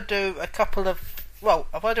 I want to do a couple of... Well,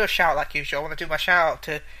 I want to do a shout-out like usual. I want to do my shout-out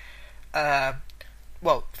to...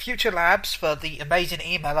 Future Labs for the amazing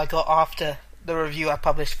email I got after the review I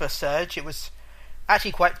published for Surge. It was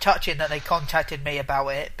actually quite touching that they contacted me about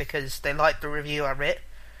it, because they liked the review I wrote.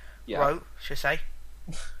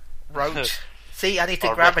 See, I need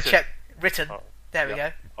to grab a check. Written. There we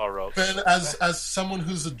go. Ben, as someone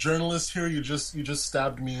who's a journalist here, you just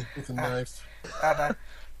stabbed me with a knife. I know,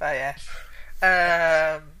 but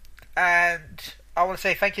yeah. And I want to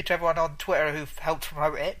say thank you to everyone on Twitter who helped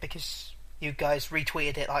promote it, because you guys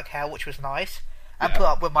retweeted it like hell, which was nice, and put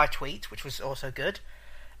up with my tweet, which was also good.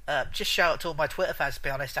 Just shout out to all my Twitter fans, to be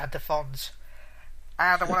honest, and to Fonz.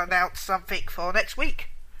 And I want to announce something for next week.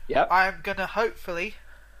 Yeah. I'm gonna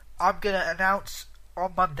announce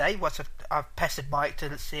on Monday, once I've pestered Mike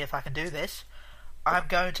to see if I can do this, I'm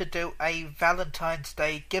going to do a Valentine's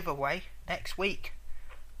Day giveaway next week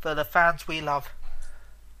for the fans we love.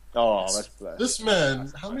 Oh, that's blessed. This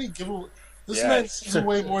man, how many giveaways? This man gives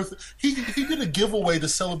away more. He did a giveaway to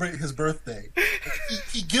celebrate his birthday.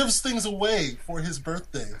 He gives things away for his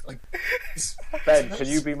birthday. Like, Ben, can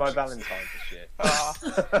you be my Valentine this year?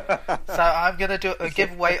 So I'm going to do a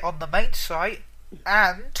giveaway on the main site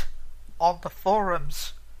and on the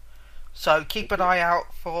forums. So keep an eye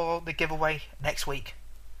out for the giveaway next week.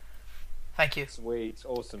 Thank you. Sweet,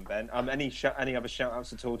 awesome, Ben. Any other shout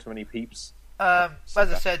outs at all to any peeps? As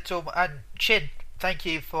I said, and Chin, thank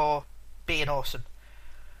you for being awesome.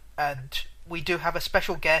 And we do have a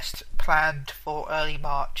special guest planned for early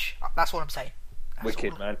March. That's what I'm saying.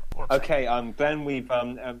 Wicked, man. Okay, Glenn,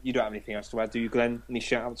 you don't have anything else to add, do you, Glenn? Any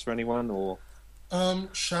shout outs for anyone, or?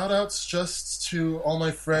 Shout outs just to all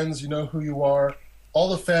my friends, you know who you are. All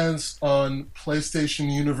the fans on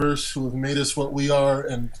PlayStation Universe who have made us what we are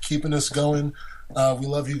and keeping us going. We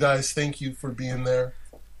love you guys. Thank you for being there.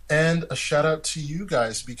 And a shout out to you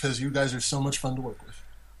guys, because you guys are so much fun to work with.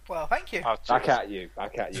 Well, thank you. Oh, Back at you.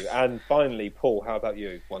 And finally, Paul, how about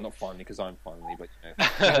you? Well, not finally, because I'm finally, but you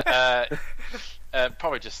know.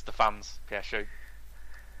 Probably just the fans, PSU.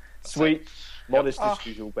 Sweet. Modest Oh. as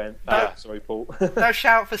usual, Ben. No. Sorry, Paul. No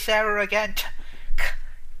shout for Sarah again.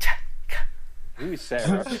 Who is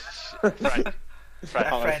Sarah? Friend.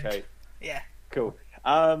 Oh, friend. okay. Yeah. Cool.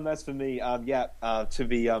 As for me, to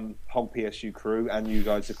the whole PSU crew and you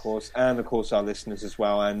guys, of course, and of course our listeners as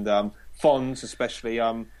well, and Fonz especially.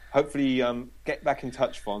 Hopefully, get back in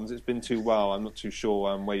touch, Fonz. It's been too well. I'm not too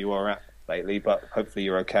sure where you are at lately, but hopefully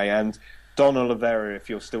you're okay. And Don Oliveira, if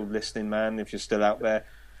you're still listening, man, if you're still out there,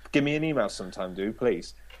 give me an email sometime, dude,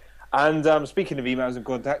 please. And speaking of emails and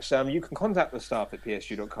contacts, you can contact the staff at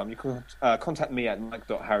psu.com. You can contact me at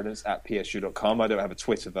mike.harrodance@psu.com. I don't have a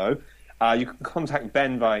Twitter, though. You can contact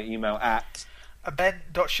Ben via email at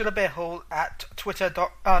Ben.shillerbeerhall at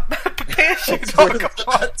twitter.psu.com.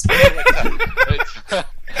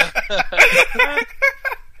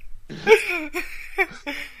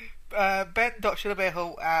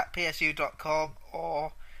 Ben.shillerbeerhall at psu.com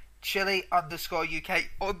or chili_UK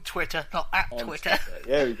on Twitter, not at Twitter.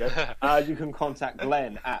 There we go. You can contact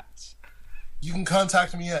Glenn at... You can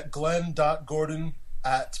contact me at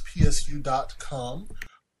glenn.gordon@psu.com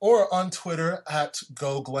or on Twitter at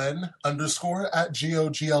goglenn_ at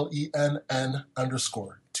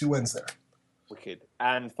GOGLENN_. 2 N's there. Wicked.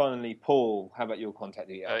 And finally, Paul, how about your contact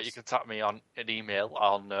details? You can contact me on an email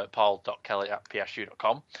on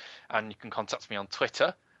paul.kelly@psu.com, and you can contact me on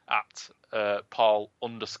Twitter at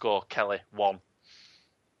Paul_Kelly1.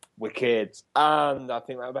 Wicked. And I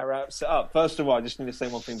think that about wraps it up. First of all, I just need to say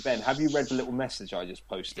one thing, Ben. Have you read the little message I just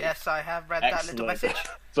posted? Yes, I have read Excellent. that little message.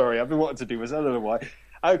 Sorry, I've been wanting to do this. I don't know why.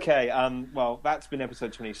 Okay, well, that's been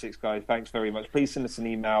episode 26, guys. Thanks very much. Please send us an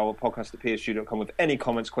email, podcast@psu.com, with any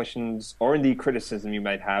comments, questions, or indeed criticism you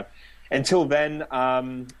may have. Until then,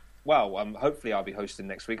 hopefully I'll be hosting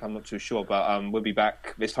next week. I'm not too sure, but we'll be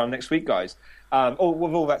back this time next week, guys. With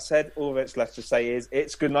all that said, all that's left to say is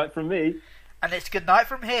it's good night from me. And it's good night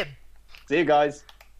from him. See you guys.